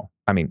 female.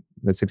 I mean,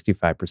 the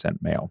 65%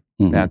 male.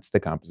 That's the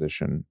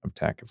composition of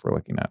tech if we're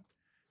looking at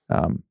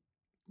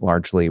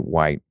largely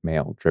white,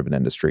 male-driven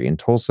industry. And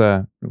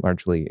Tulsa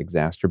largely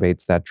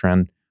exacerbates that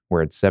trend,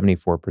 where it's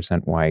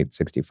 74% white,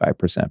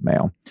 65%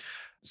 male.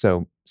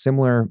 So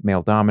similar,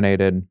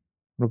 male-dominated, a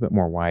little bit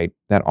more white.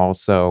 That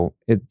also,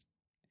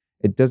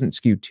 it doesn't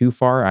skew too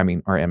far. I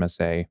mean, our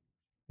MSA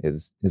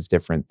is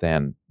different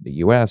than the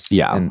U.S.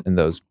 in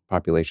those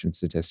population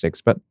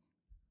statistics. But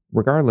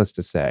regardless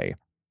to say,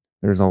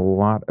 there's a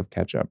lot of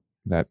catch-up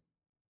that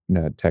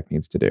tech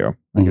needs to do.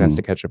 Like it has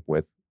to catch up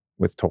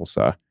with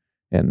Tulsa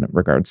in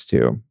regards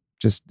to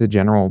just the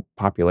general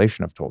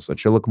population of Tulsa. It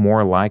should look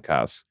more like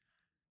us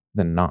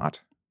than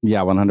not. Yeah,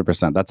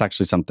 100%. That's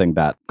actually something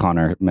that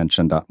Connor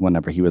mentioned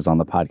whenever he was on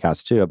the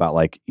podcast too, about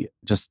like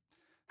just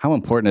how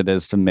important it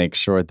is to make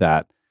sure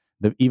that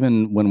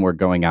even when we're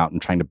going out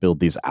and trying to build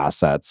these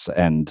assets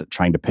and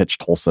trying to pitch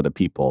Tulsa to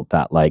people,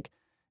 that like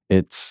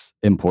it's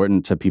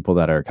important to people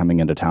that are coming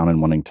into town and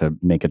wanting to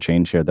make a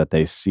change here, that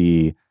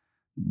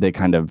they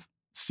kind of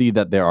see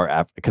that there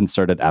are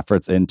concerted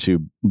efforts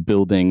into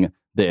building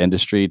the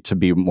industry to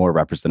be more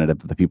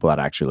representative of the people that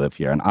actually live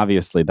here. And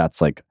obviously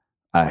that's like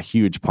a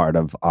huge part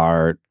of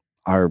our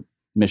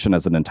mission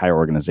as an entire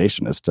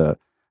organization, is to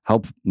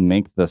help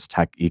make this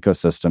tech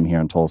ecosystem here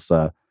in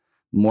Tulsa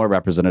more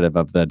representative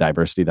of the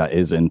diversity that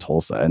is in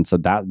Tulsa. And so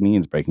that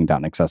means breaking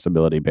down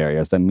accessibility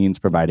barriers. That means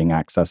providing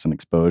access and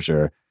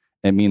exposure.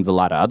 It means a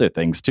lot of other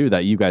things too,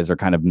 that you guys are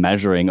kind of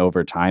measuring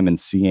over time and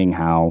seeing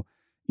how,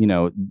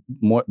 the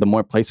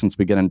more placements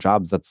we get in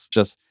jobs, that's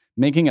just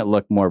making it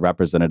look more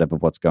representative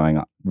of what's going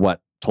on,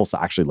 what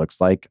Tulsa actually looks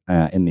like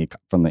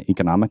from the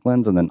economic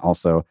lens. And then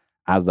also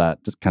as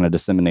that just kind of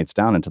disseminates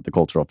down into the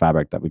cultural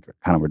fabric that we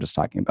kind of were just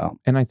talking about.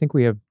 And I think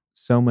we have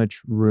so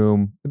much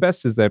room. The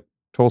best is that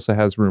Tulsa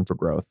has room for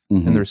growth,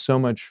 and there's so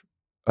much,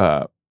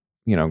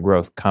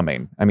 growth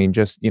coming. I mean,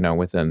 just,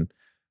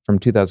 from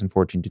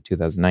 2014 to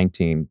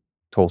 2019,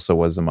 Tulsa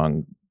was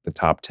among the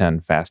top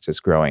 10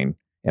 fastest growing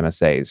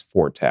MSAs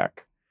for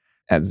tech.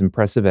 As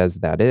impressive as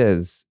that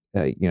is,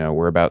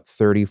 we're about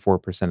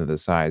 34% of the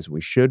size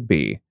we should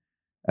be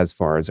as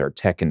far as our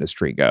tech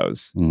industry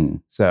goes.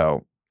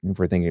 So if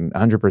we're thinking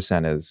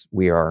 100% is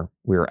we are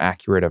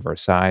accurate of our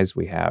size,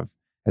 we have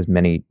as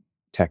many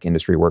tech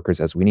industry workers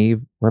as we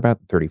need, we're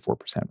about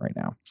 34% right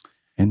now.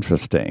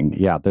 Interesting.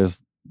 Yeah,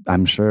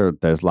 I'm sure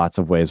there's lots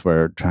of ways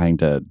we're trying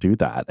to do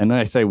that. And when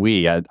I say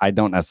we, I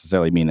don't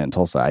necessarily mean in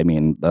Tulsa. I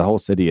mean the whole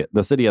city,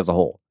 the city as a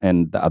whole,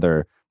 and the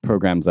other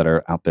programs that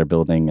are out there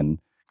building and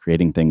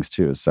creating things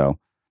too. So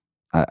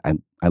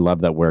I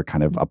love that we're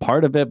kind of a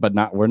part of it, but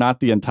we're not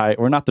the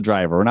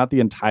driver. We're not the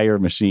entire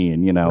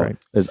machine. Right.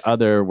 There's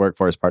other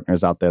workforce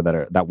partners out there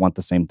that want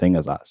the same thing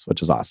as us,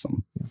 which is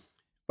awesome.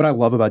 What I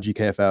love about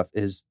GKFF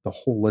is the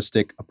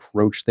holistic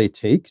approach they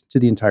take to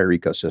the entire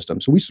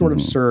ecosystem. So we sort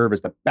of serve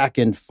as the back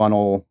end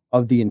funnel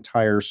of the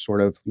entire sort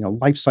of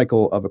life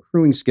cycle of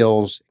accruing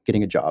skills,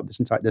 getting a job.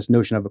 This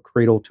notion of a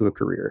cradle to a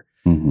career.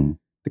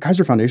 The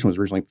Kaiser Foundation was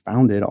originally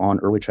founded on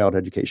early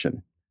childhood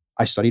education.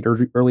 I studied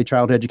early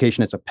childhood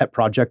education. It's a pet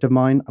project of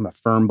mine. I'm a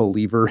firm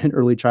believer in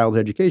early childhood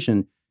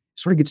education. It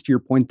sort of gets to your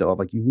point though, of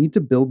like you need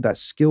to build that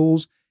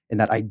skills and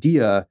that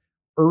idea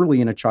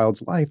early in a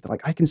child's life that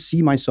like I can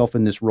see myself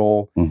in this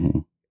role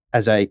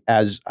as I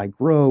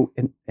grow.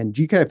 And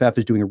GKFF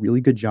is doing a really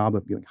good job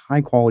of doing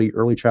high quality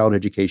early childhood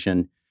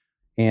education.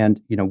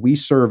 And we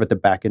serve at the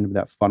back end of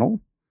that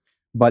funnel,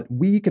 but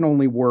we can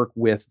only work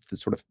with the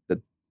sort of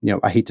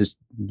I hate to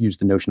use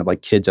the notion of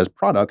like kids as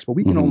products, but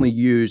we can only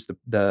use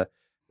the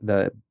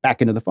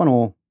back end of the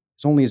funnel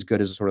is only as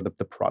good as sort of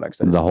the products.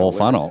 That the whole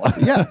funnel.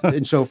 Yeah.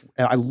 And so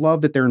I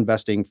love that they're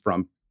investing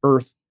from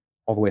birth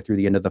all the way through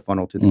the end of the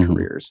funnel to the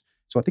careers.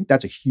 So I think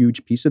that's a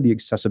huge piece of the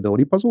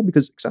accessibility puzzle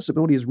because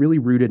accessibility is really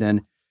rooted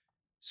in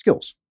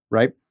skills,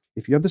 right?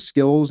 If you have the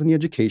skills and the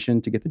education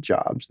to get the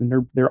jobs,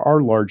 then they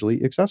are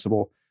largely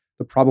accessible.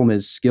 The problem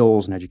is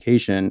skills and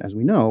education, as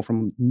we know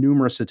from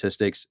numerous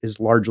statistics, is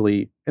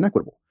largely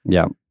inequitable.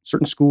 Yeah.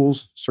 Certain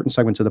schools, certain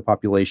segments of the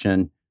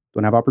population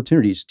don't have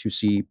opportunities to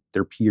see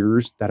their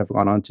peers that have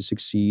gone on to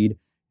succeed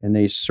in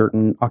a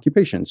certain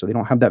occupation. So they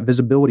don't have that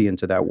visibility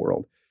into that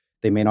world.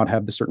 They may not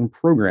have the certain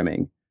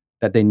programming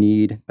that they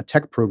need, a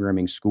tech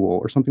programming school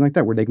or something like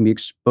that, where they can be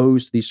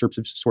exposed to these sorts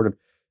of sort of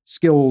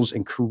skills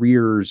and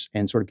careers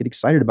and sort of get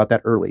excited about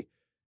that early.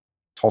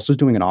 Tulsa's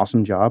doing an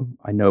awesome job.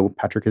 I know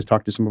Patrick has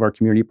talked to some of our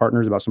community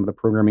partners about some of the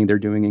programming they're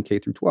doing in K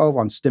through 12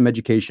 on STEM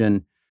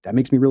education. That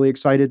makes me really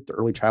excited. The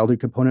early childhood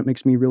component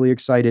makes me really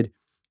excited.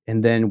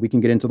 And then we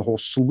can get into the whole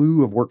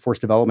slew of workforce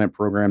development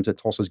programs that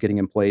Tulsa's getting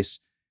in place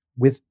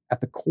with,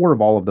 at the core of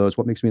all of those,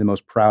 what makes me the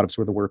most proud of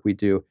sort of the work we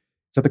do.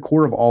 So at the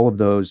core of all of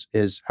those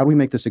is how do we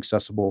make this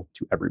accessible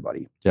to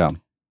everybody? Yeah.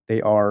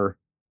 They are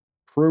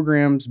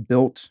programs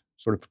built,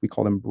 sort of, we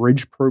call them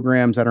bridge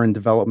programs that are in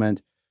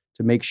development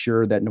to make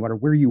sure that no matter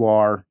where you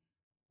are,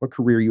 what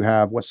career you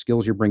have, what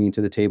skills you're bringing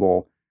to the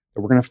table,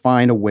 that we're going to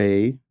find a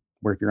way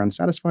where if you're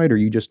unsatisfied or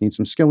you just need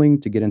some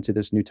skilling to get into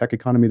this new tech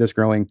economy that's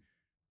growing,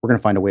 we're going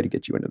to find a way to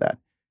get you into that. And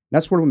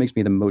that's sort of what makes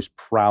me the most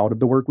proud of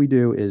the work we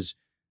do is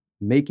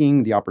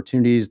making the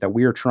opportunities that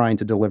we are trying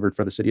to deliver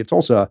for the city of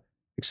Tulsa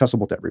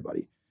accessible to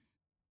everybody.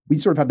 We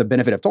sort of have the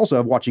benefit of Tulsa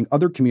of watching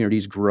other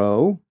communities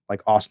grow,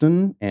 like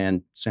Austin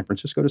and San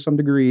Francisco to some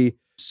degree,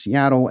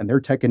 Seattle and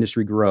their tech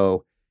industry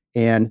grow.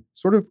 And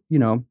sort of,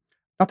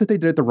 not that they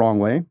did it the wrong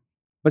way,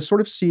 but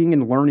sort of seeing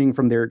and learning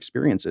from their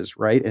experiences,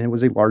 right? And it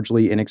was a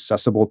largely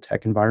inaccessible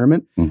tech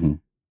environment.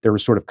 There were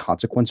sort of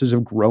consequences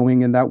of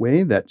growing in that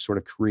way that sort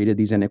of created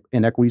these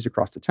inequities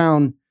across the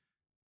town.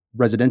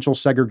 Residential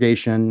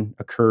segregation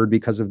occurred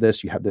because of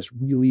this. You have this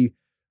really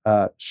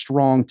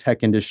strong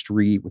tech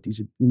industry with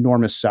these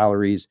enormous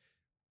salaries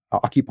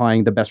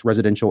occupying the best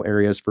residential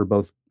areas for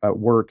both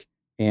work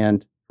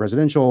and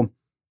residential,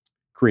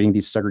 creating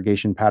these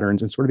segregation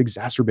patterns and sort of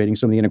exacerbating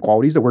some of the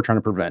inequalities that we're trying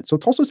to prevent. So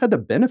Tulsa's had the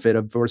benefit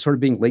of sort of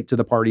being late to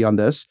the party on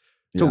this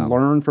to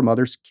learn from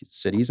other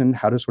cities and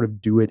how to sort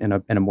of do it in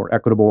a more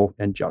equitable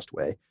and just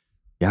way.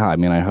 Yeah, I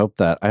mean, I hope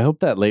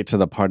that late to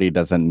the party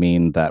doesn't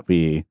mean that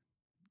we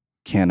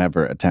can't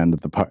ever attend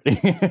the party.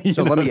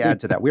 So let me add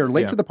to that. We are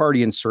late to the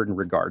party in certain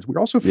regards. We're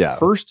also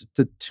first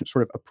to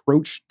sort of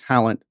approach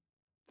talent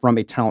from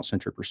a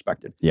talent-centric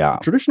perspective. Yeah.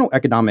 The traditional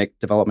economic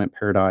development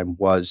paradigm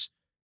was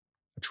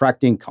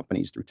attracting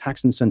companies through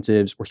tax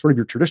incentives or sort of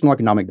your traditional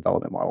economic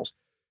development models.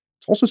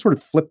 It's also sort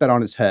of flipped that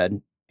on its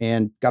head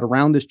and got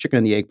around this chicken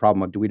and the egg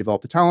problem of do we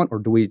develop the talent or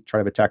do we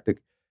try to attack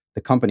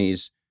the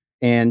companies,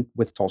 and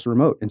with Tulsa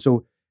Remote. And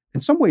so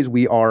in some ways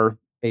we are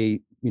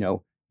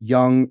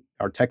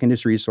our tech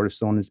industry is sort of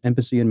still in its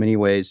infancy in many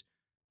ways.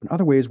 In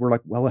other ways, we're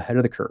like well ahead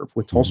of the curve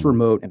with Tulsa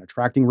Remote and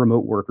attracting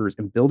remote workers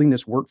and building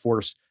this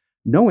workforce,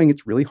 knowing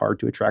it's really hard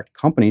to attract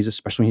companies,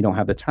 especially when you don't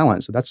have the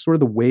talent. So that's sort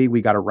of the way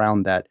we got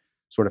around that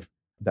sort of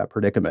that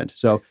predicament.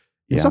 So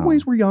in some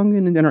ways we're young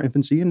and in our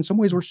infancy, and in some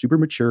ways we're super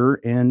mature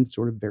and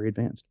sort of very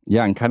advanced.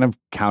 Yeah, and kind of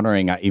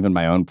countering even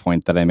my own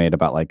point that I made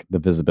about like the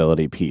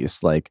visibility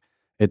piece. Like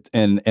It's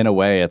in a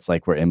way, it's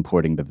like we're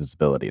importing the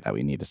visibility that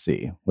we need to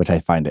see, which I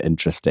find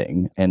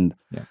interesting. And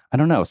I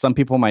don't know, some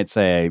people might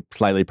say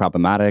slightly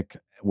problematic,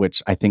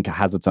 which I think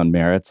has its own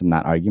merits in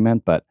that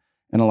argument. But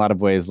in a lot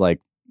of ways,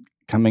 like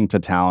coming to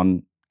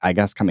town, I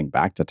guess coming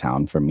back to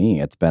town for me,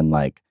 it's been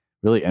like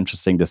really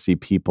interesting to see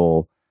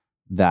people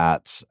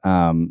that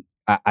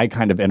I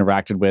kind of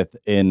interacted with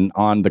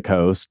on the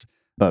coast,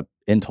 but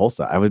in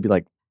Tulsa, I would be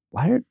like,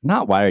 why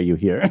are you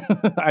here?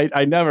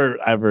 I never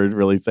ever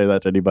really say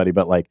that to anybody,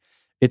 but like,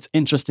 it's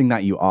interesting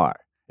that you are.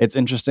 It's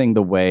interesting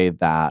the way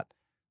that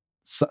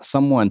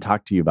someone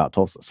talked to you about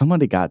Tulsa.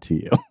 Somebody got to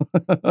you.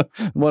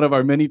 One of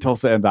our many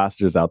Tulsa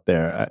ambassadors out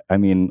there. I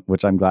mean,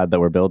 which I'm glad that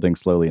we're building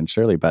slowly and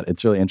surely, but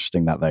it's really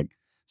interesting that like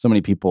so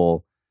many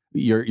people,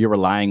 you're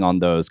relying on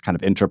those kind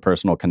of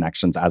interpersonal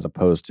connections as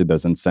opposed to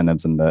those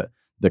incentives and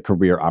the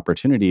career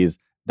opportunities.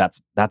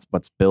 That's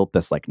what's built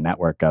this like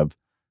network of,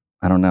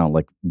 I don't know,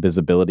 like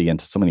visibility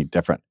into so many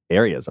different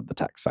areas of the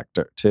tech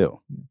sector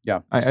too. Yeah.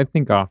 I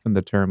think often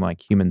the term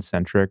like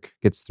human-centric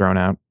gets thrown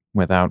out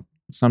without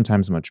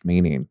sometimes much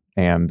meaning.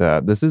 And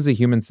this is a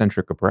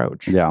human-centric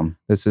approach. Yeah.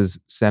 This is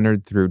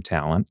centered through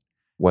talent,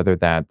 whether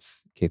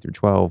that's K through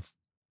 12,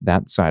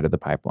 that side of the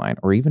pipeline,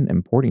 or even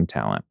importing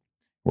talent,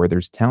 where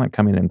there's talent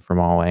coming in from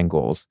all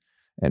angles.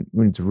 And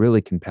it's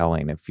really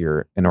compelling if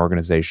you're an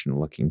organization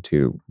looking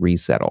to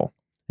resettle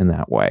in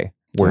that way,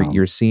 where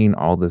you're seeing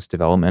all this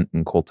development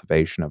and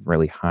cultivation of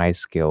really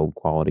high-skilled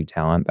quality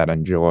talent that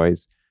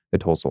enjoys the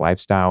Tulsa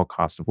lifestyle,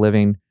 cost of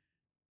living,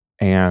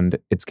 and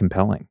it's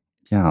compelling.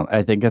 Yeah,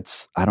 I think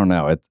I don't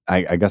know.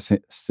 I guess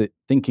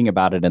thinking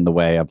about it in the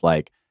way of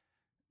like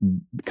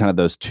kind of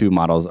those two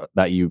models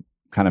that you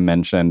kind of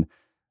mentioned,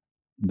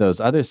 those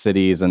other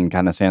cities and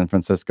kind of San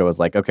Francisco is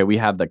like, okay, we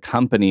have the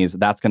companies,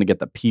 that's going to get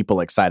the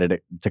people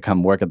excited to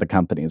come work at the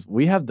companies.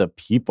 We have the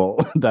people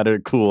that are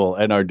cool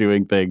and are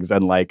doing things.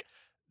 And like,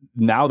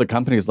 now the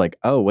company's like,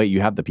 oh, wait,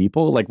 you have the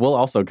people? Like, we'll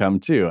also come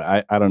too.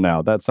 I don't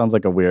know. That sounds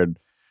like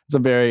it's a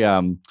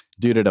very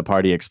dude at a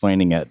party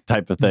explaining it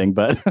type of thing,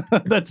 but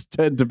that's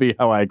tend to be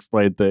how I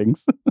explain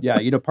things. Yeah,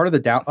 part of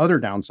the other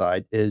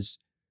downside is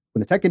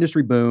when the tech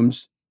industry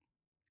booms,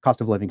 cost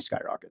of living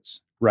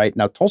skyrockets, right?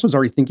 Now, Tulsa's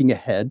already thinking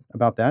ahead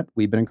about that.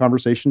 We've been in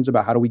conversations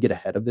about how do we get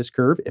ahead of this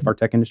curve if our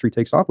tech industry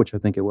takes off, which I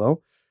think it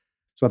will.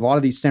 So with a lot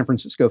of these San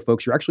Francisco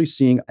folks, you're actually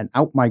seeing an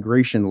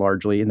out-migration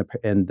largely,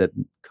 and that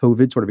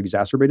COVID sort of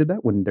exacerbated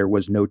that when there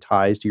was no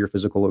ties to your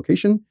physical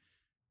location.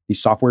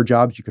 These software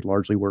jobs, you could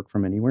largely work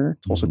from anywhere.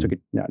 Tulsa took it,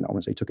 I don't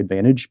want to say took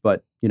advantage,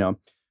 but,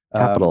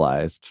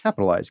 capitalized,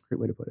 great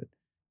way to put it.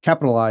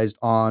 Capitalized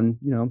on,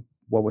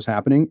 what was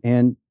happening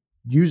and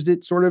used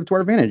it sort of to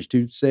our advantage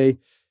to say,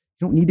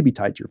 you don't need to be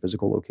tied to your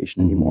physical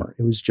location anymore.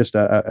 It was just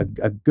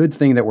a good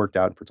thing that worked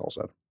out for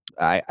Tulsa.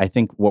 I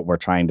think what we're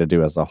trying to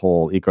do as a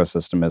whole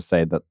ecosystem is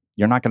say that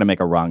you're not going to make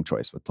a wrong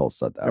choice with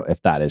Tulsa, though,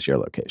 if that is your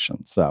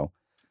location. So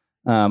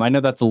I know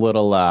that's a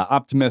little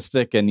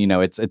optimistic, and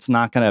it's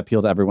not going to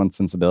appeal to everyone's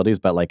sensibilities,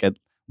 but like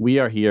we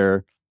are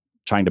here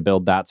trying to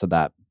build that so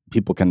that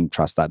people can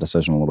trust that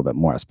decision a little bit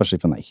more, especially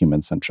from that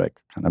human-centric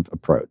kind of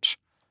approach.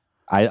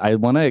 I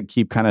want to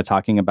keep kind of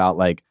talking about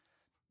like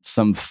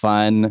some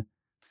fun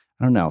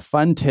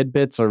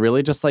tidbits or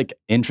really just like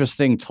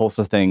interesting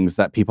Tulsa things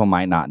that people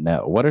might not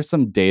know. What are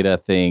some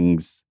data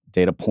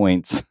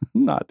points,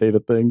 not data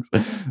things?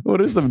 What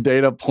are some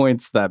data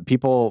points that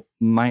people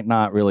might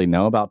not really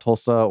know about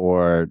Tulsa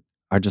or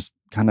are just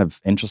kind of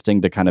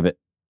interesting to kind of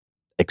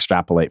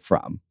extrapolate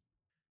from?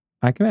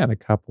 I can add a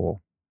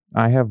couple.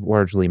 I have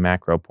largely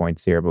macro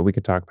points here, but we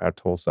could talk about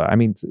Tulsa. I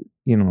mean,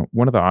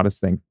 one of the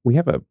oddest things, we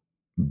have a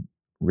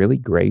really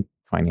great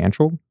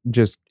financial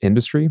just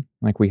industry.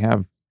 Like we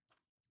have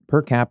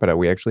per capita,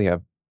 we actually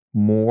have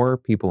more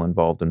people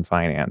involved in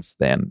finance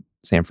than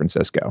San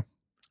Francisco.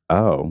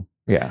 Oh,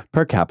 yeah.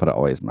 Per capita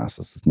always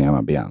messes with me. I'm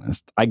going to be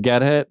honest. I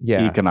get it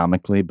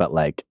economically, but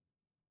like,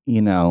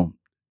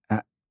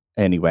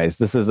 anyways,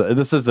 this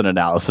is an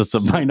analysis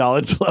of my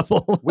knowledge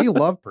level. We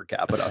love per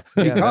capita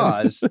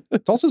because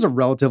Tulsa's a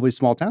relatively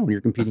small town when you're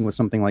competing with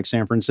something like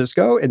San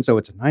Francisco. And so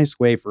it's a nice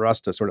way for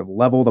us to sort of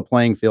level the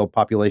playing field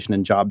population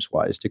and jobs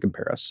wise to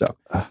compare us. So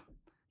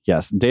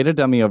yes, data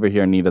dummy over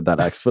here needed that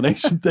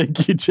explanation.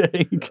 Thank you,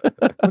 Jake.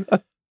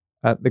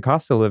 The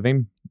cost of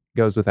living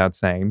goes without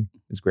saying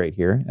is great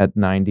here at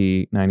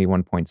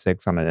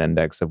 91.6 on an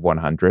index of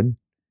 100,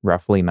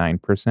 roughly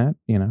 9%,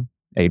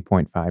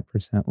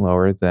 8.5%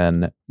 lower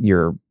than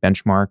your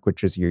benchmark,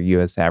 which is your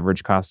U.S.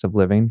 average cost of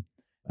living.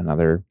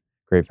 Another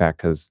great fact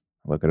because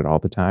I look at it all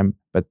the time.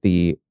 But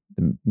the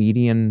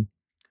median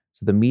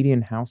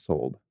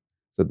household,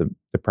 so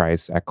the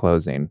price at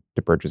closing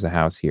to purchase a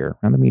house here,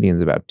 and the median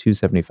is about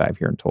 $275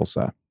 here in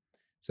Tulsa.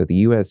 So the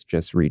U.S.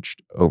 just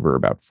reached over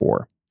about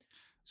 $4.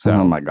 So,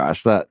 oh my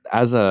gosh,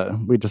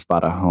 we just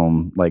bought a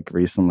home like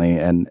recently,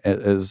 and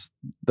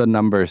the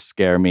numbers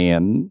scare me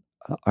and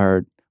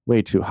are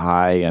way too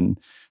high. And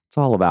it's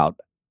all about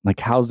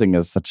like housing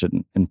is such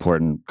an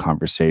important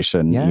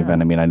conversation. Yeah.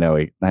 Even, I mean, I know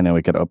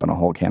we could open a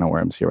whole can of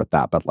worms here with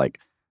that, but like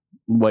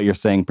what you're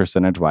saying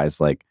percentage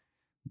wise, like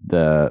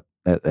the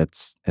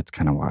it's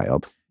kind of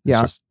wild.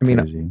 Yeah, I mean,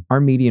 crazy. Our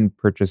median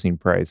purchasing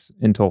price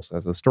in Tulsa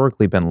has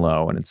historically been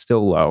low, and it's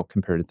still low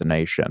compared to the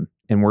nation.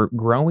 And we're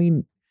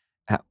growing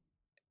at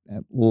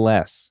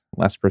less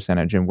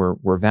percentage, and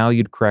we're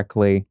valued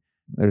correctly.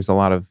 There's a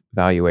lot of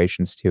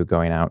valuations too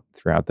going out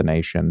throughout the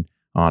nation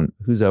on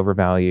who's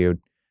overvalued.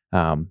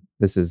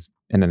 This is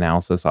an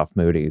analysis off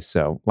Moody's,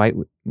 so like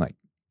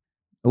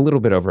a little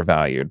bit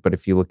overvalued. But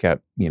if you look at,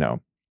 and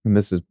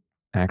this is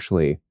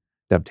actually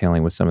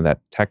dovetailing with some of that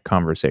tech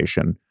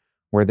conversation,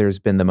 where there's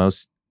been the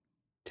most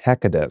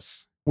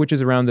techodus, which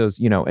is around those,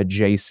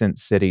 adjacent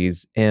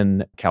cities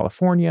in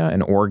California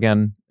and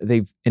Oregon.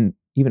 In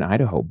even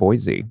Idaho,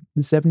 Boise,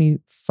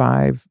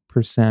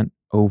 75%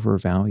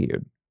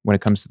 overvalued when it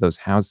comes to those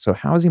houses. So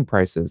housing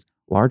prices,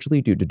 largely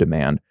due to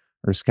demand,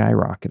 are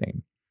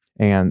skyrocketing.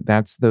 And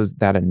that's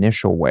that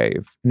initial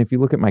wave. And if you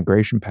look at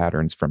migration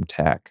patterns from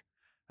tech,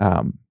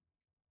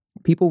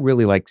 people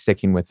really like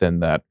sticking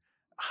within that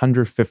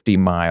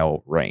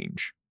 150-mile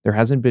range. There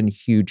hasn't been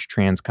huge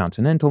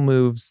transcontinental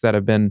moves that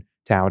have been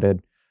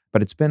touted,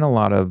 but it's been a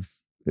lot of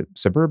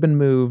suburban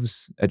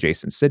moves,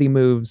 adjacent city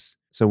moves.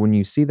 So when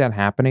you see that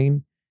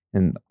happening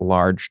in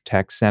large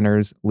tech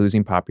centers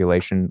losing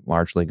population,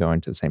 largely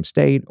going to the same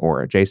state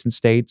or adjacent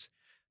states,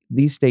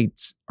 these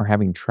states are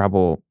having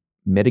trouble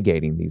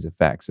mitigating these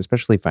effects,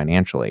 especially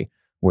financially,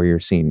 where you're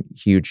seeing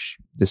huge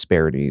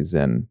disparities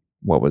in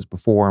what was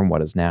before and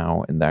what is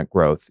now, and that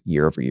growth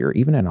year over year,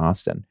 even in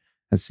Austin,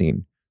 has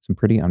seen some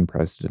pretty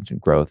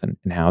unprecedented growth in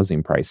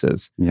housing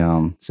prices.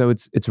 Yeah. So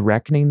it's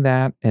reckoning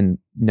that and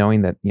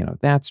knowing that,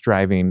 that's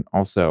driving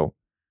also,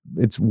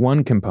 it's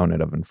one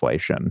component of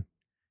inflation.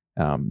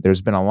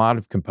 There's been a lot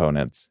of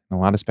components, a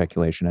lot of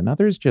speculation, and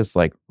others just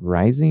like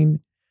rising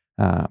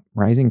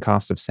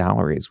cost of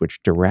salaries,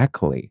 which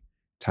directly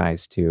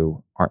ties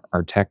to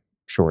our tech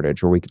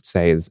shortage, or we could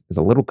say is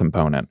a little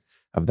component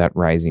of that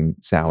rising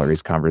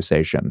salaries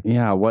conversation.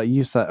 Yeah, what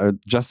you said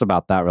just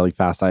about that really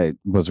fast. I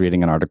was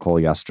reading an article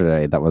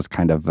yesterday that was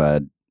kind of,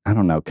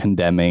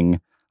 condemning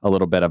a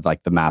little bit of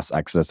like the mass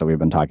exodus that we've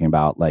been talking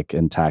about, like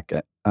in tech,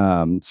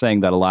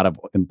 saying that a lot of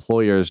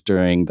employers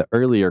during the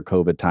earlier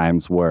COVID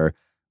times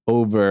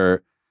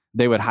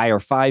they would hire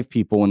 5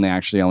 people when they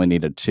actually only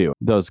needed 2.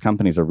 Those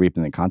companies are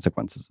reaping the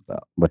consequences of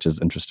that, which is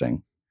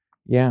interesting.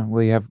 Yeah,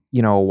 well, you have,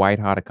 a white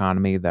hot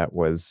economy that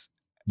was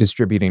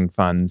distributing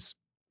funds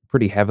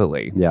pretty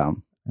heavily. Yeah.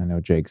 I know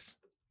Jake's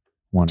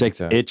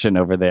itching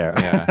over there.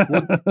 Yeah.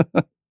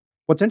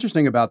 What's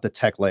interesting about the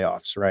tech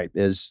layoffs, right,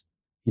 is,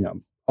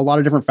 a lot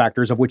of different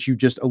factors, of which you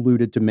just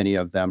alluded to many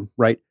of them,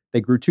 right? They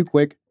grew too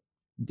quick.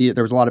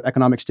 There was a lot of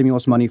economic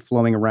stimulus money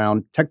flowing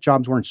around. Tech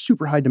jobs were in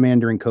super high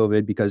demand during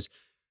COVID because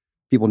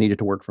people needed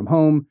to work from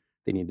home.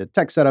 They needed the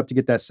tech set up to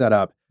get that set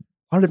up.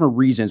 A lot of different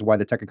reasons why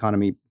the tech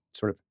economy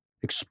sort of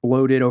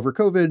exploded over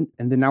COVID.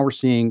 And then now we're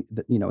seeing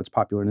that, it's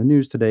popular in the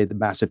news today, the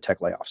massive tech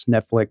layoffs.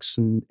 Netflix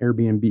and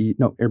Airbnb.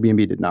 No,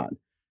 Airbnb did not.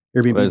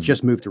 Airbnb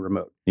just moved to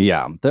remote.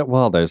 Yeah.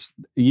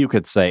 You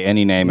could say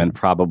any name and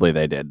probably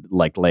they did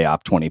like lay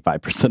off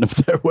 25% of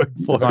their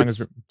workforce. As long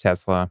as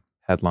Tesla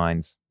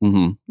headlines.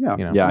 Mm-hmm.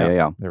 Yeah.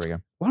 Yeah. There we go.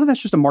 A lot of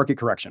that's just a market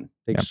correction.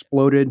 They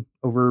exploded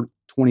over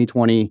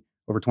 2020,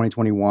 over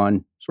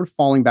 2021, sort of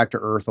falling back to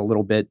earth a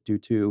little bit due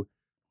to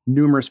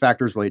numerous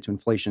factors related to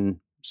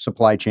inflation,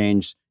 supply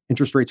chains.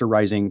 Interest rates are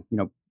rising,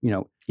 Elon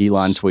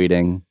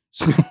tweeting.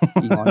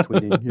 Elon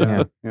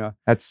tweeting. Yeah.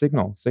 That's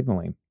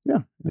signaling. Yeah.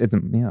 It's a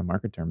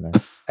market term there.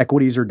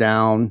 Equities are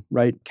down,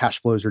 right?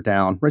 Cash flows are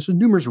down, right? So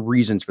numerous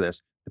reasons for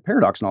this. The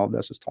paradox in all of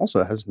this is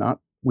Tulsa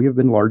we have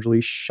been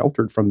largely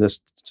sheltered from this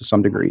to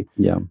some degree.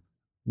 Yeah.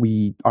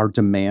 Our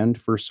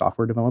demand for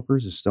software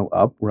developers is still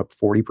up. We're up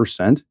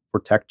 40% for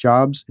tech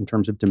jobs in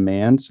terms of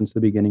demand since the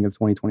beginning of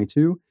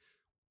 2022.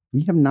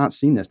 We have not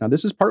seen this. Now,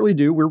 this is partly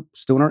due, we're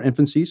still in our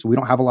infancy, so we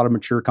don't have a lot of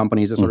mature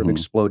companies that sort of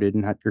exploded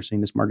and you're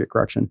seeing this market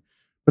correction.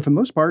 But for the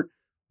most part,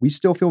 we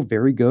still feel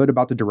very good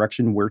about the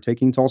direction we're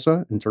taking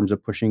Tulsa in terms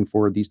of pushing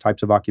for these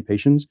types of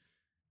occupations.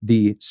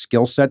 The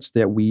skill sets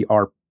that we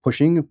are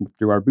pushing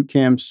through our boot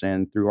camps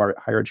and through our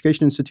higher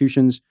education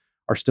institutions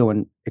are still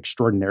in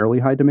extraordinarily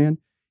high demand.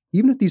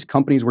 Even at these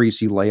companies where you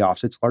see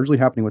layoffs, it's largely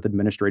happening with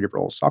administrative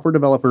roles. Software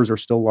developers are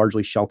still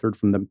largely sheltered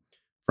from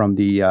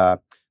the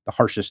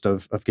harshest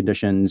of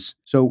conditions.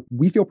 So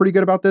we feel pretty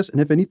good about this.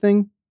 And if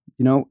anything,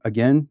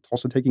 again,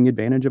 Tulsa taking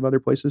advantage of other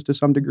places to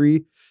some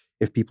degree.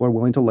 If people are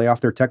willing to lay off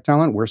their tech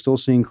talent, we're still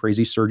seeing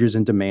crazy surges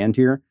in demand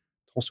here.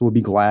 Tulsa would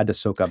be glad to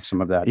soak up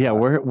some of that. Yeah,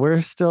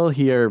 we're still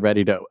here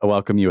ready to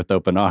welcome you with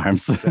open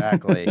arms.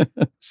 Exactly.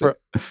 for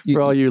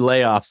all you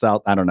layoffs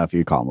out, I don't know if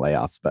you call them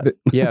layoffs, but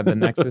the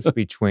nexus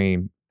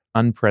between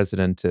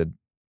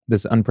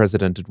this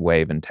unprecedented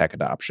wave in tech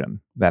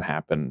adoption that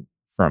happened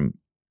from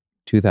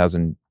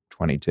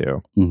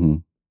 2022,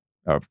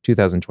 of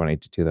 2020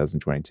 to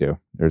 2022.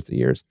 There's the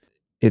years.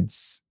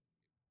 It's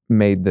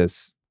made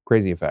this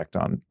crazy effect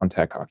on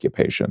tech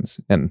occupations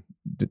and,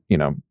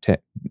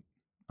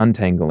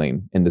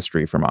 untangling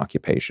industry from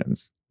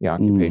occupations,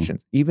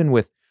 even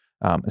with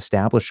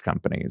established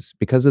companies,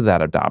 because of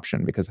that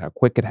adoption, because how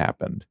quick it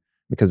happened,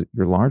 because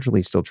you're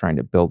largely still trying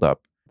to build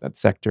up that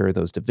sector,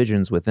 those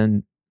divisions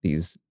within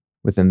these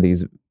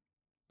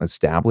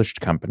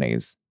established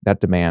companies. That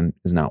demand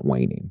is not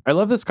waning. I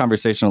love this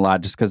conversation a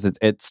lot just because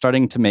it's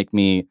starting to make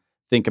me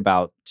think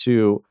about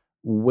too,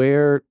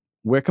 where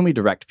can we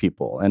direct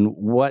people and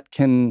what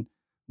can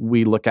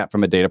we look at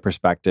from a data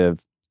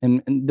perspective?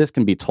 And this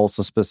can be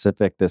Tulsa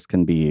specific, this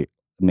can be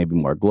maybe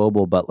more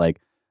global, but like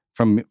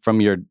from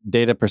your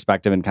data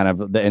perspective and kind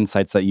of the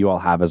insights that you all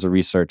have as a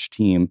research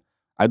team,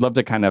 I'd love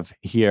to kind of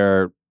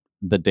hear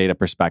the data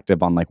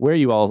perspective on like where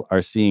you all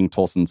are seeing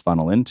Tulsans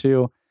funnel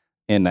into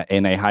in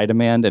a high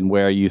demand, and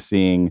where are you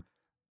seeing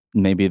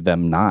maybe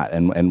them not,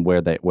 and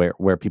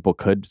where people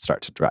could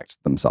start to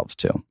direct themselves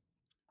to.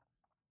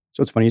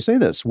 So it's funny you say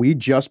this. We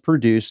just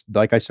produced,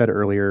 like I said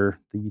earlier,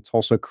 the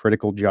Tulsa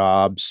Critical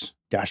Jobs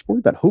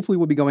dashboard that hopefully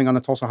will be going on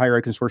the Tulsa Higher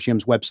Ed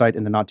Consortium's website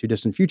in the not too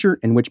distant future,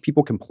 in which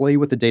people can play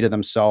with the data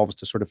themselves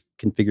to sort of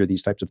configure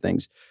these types of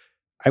things.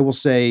 I will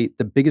say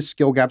the biggest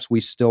skill gaps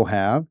we still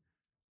have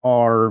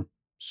are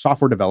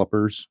software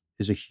developers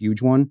is a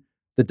huge one.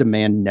 The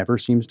demand never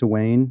seems to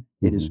wane.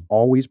 It is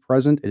always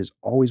present. It is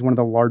always one of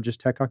the largest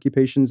tech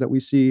occupations that we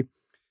see.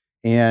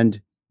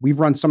 And we've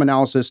run some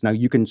analysis. Now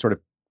you can sort of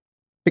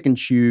pick and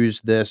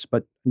choose this,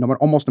 but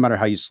almost no matter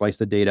how you slice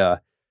the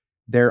data,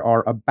 there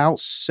are about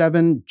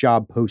 7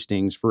 job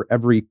postings for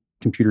every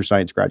computer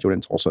science graduate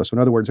in Tulsa. So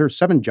in other words, there are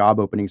 7 job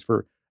openings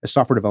for a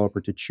software developer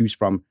to choose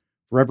from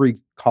for every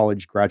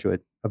college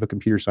graduate of a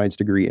computer science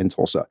degree in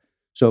Tulsa.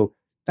 So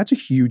that's a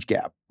huge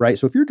gap, right?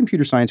 So if you're a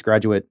computer science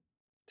graduate,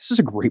 this is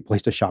a great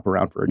place to shop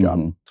around for a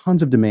job.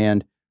 Tons of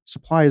demand.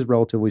 Supply is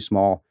relatively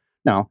small.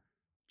 Now,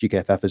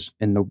 GKFF is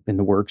in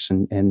the works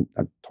and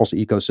Tulsa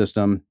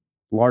ecosystem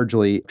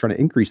largely trying to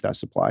increase that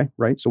supply,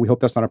 right? So we hope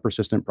that's not a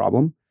persistent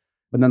problem.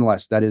 But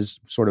nonetheless, that is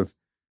sort of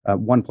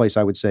one place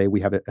I would say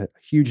we have a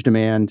huge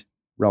demand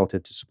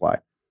relative to supply.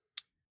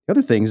 The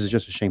other things is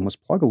just a shameless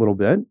plug a little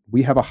bit.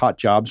 We have a hot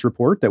jobs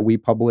report that we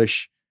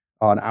publish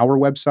on our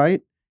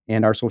website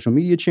and our social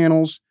media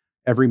channels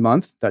every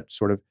month. That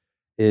sort of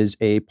is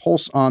a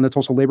pulse on the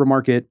Tulsa labor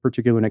market,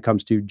 particularly when it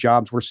comes to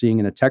jobs we're seeing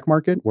in the tech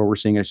market, where we're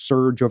seeing a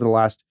surge over the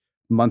last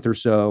month or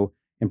so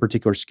in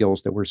particular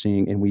skills that we're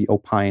seeing, and we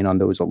opine on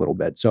those a little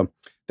bit. So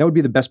that would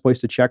be the best place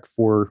to check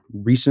for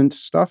recent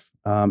stuff.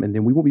 And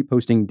then we will be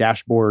posting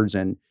dashboards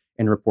and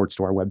reports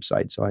to our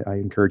website. So I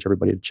encourage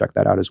everybody to check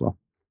that out as well.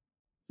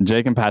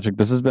 Jake and Patrick,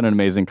 this has been an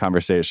amazing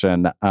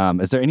conversation.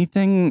 Is there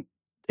anything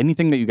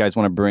that you guys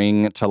want to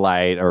bring to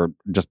light or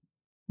just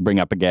bring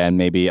up again,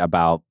 maybe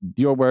about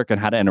your work and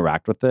how to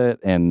interact with it?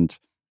 And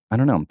I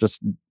don't know,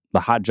 just the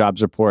Hot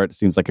Jobs Report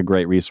seems like a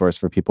great resource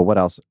for people.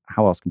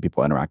 How else can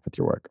people interact with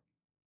your work?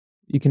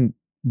 You can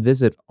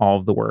visit all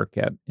of the work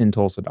at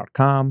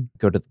intulsa.com,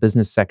 go to the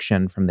business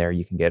section. From there,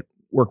 you can get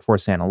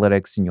workforce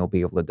analytics, and you'll be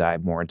able to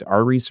dive more into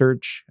our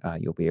research.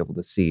 You'll be able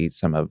to see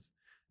some of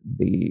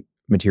the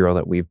material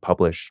that we've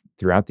published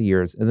throughout the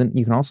years. And then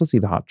you can also see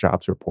the Hot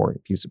Jobs Report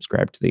if you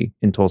subscribe to the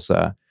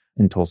Intulsa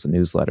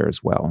newsletter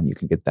as well, and you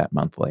can get that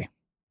monthly.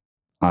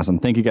 Awesome.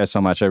 Thank you guys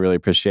so much. I really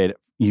appreciate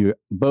you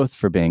both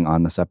for being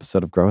on this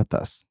episode of Grow With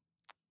Us.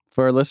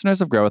 For our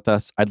listeners of Grow With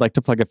Us, I'd like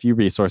to plug a few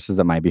resources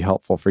that might be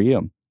helpful for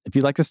you. If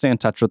you'd like to stay in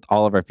touch with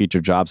all of our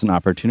featured jobs and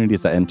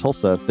opportunities at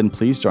InTulsa, then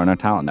please join our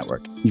talent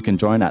network. You can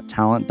join at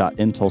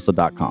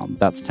talent.intulsa.com.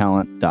 That's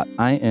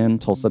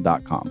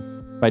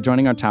talent.intulsa.com. By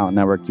joining our talent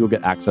network, you'll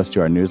get access to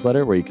our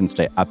newsletter where you can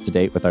stay up to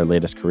date with our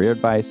latest career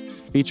advice,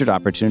 featured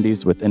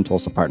opportunities with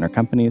InTulsa partner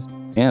companies,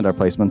 and our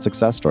placement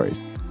success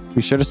stories.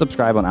 Be sure to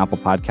subscribe on Apple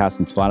Podcasts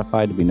and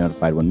Spotify to be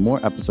notified when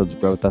more episodes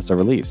of Grow With Us are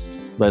released.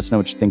 Let us know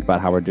what you think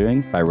about how we're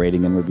doing by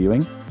rating and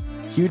reviewing.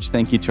 Huge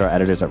thank you to our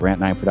editors at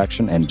Rant9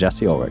 Production and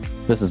Jesse Ulrich.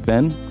 This has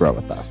been Grow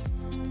With Us.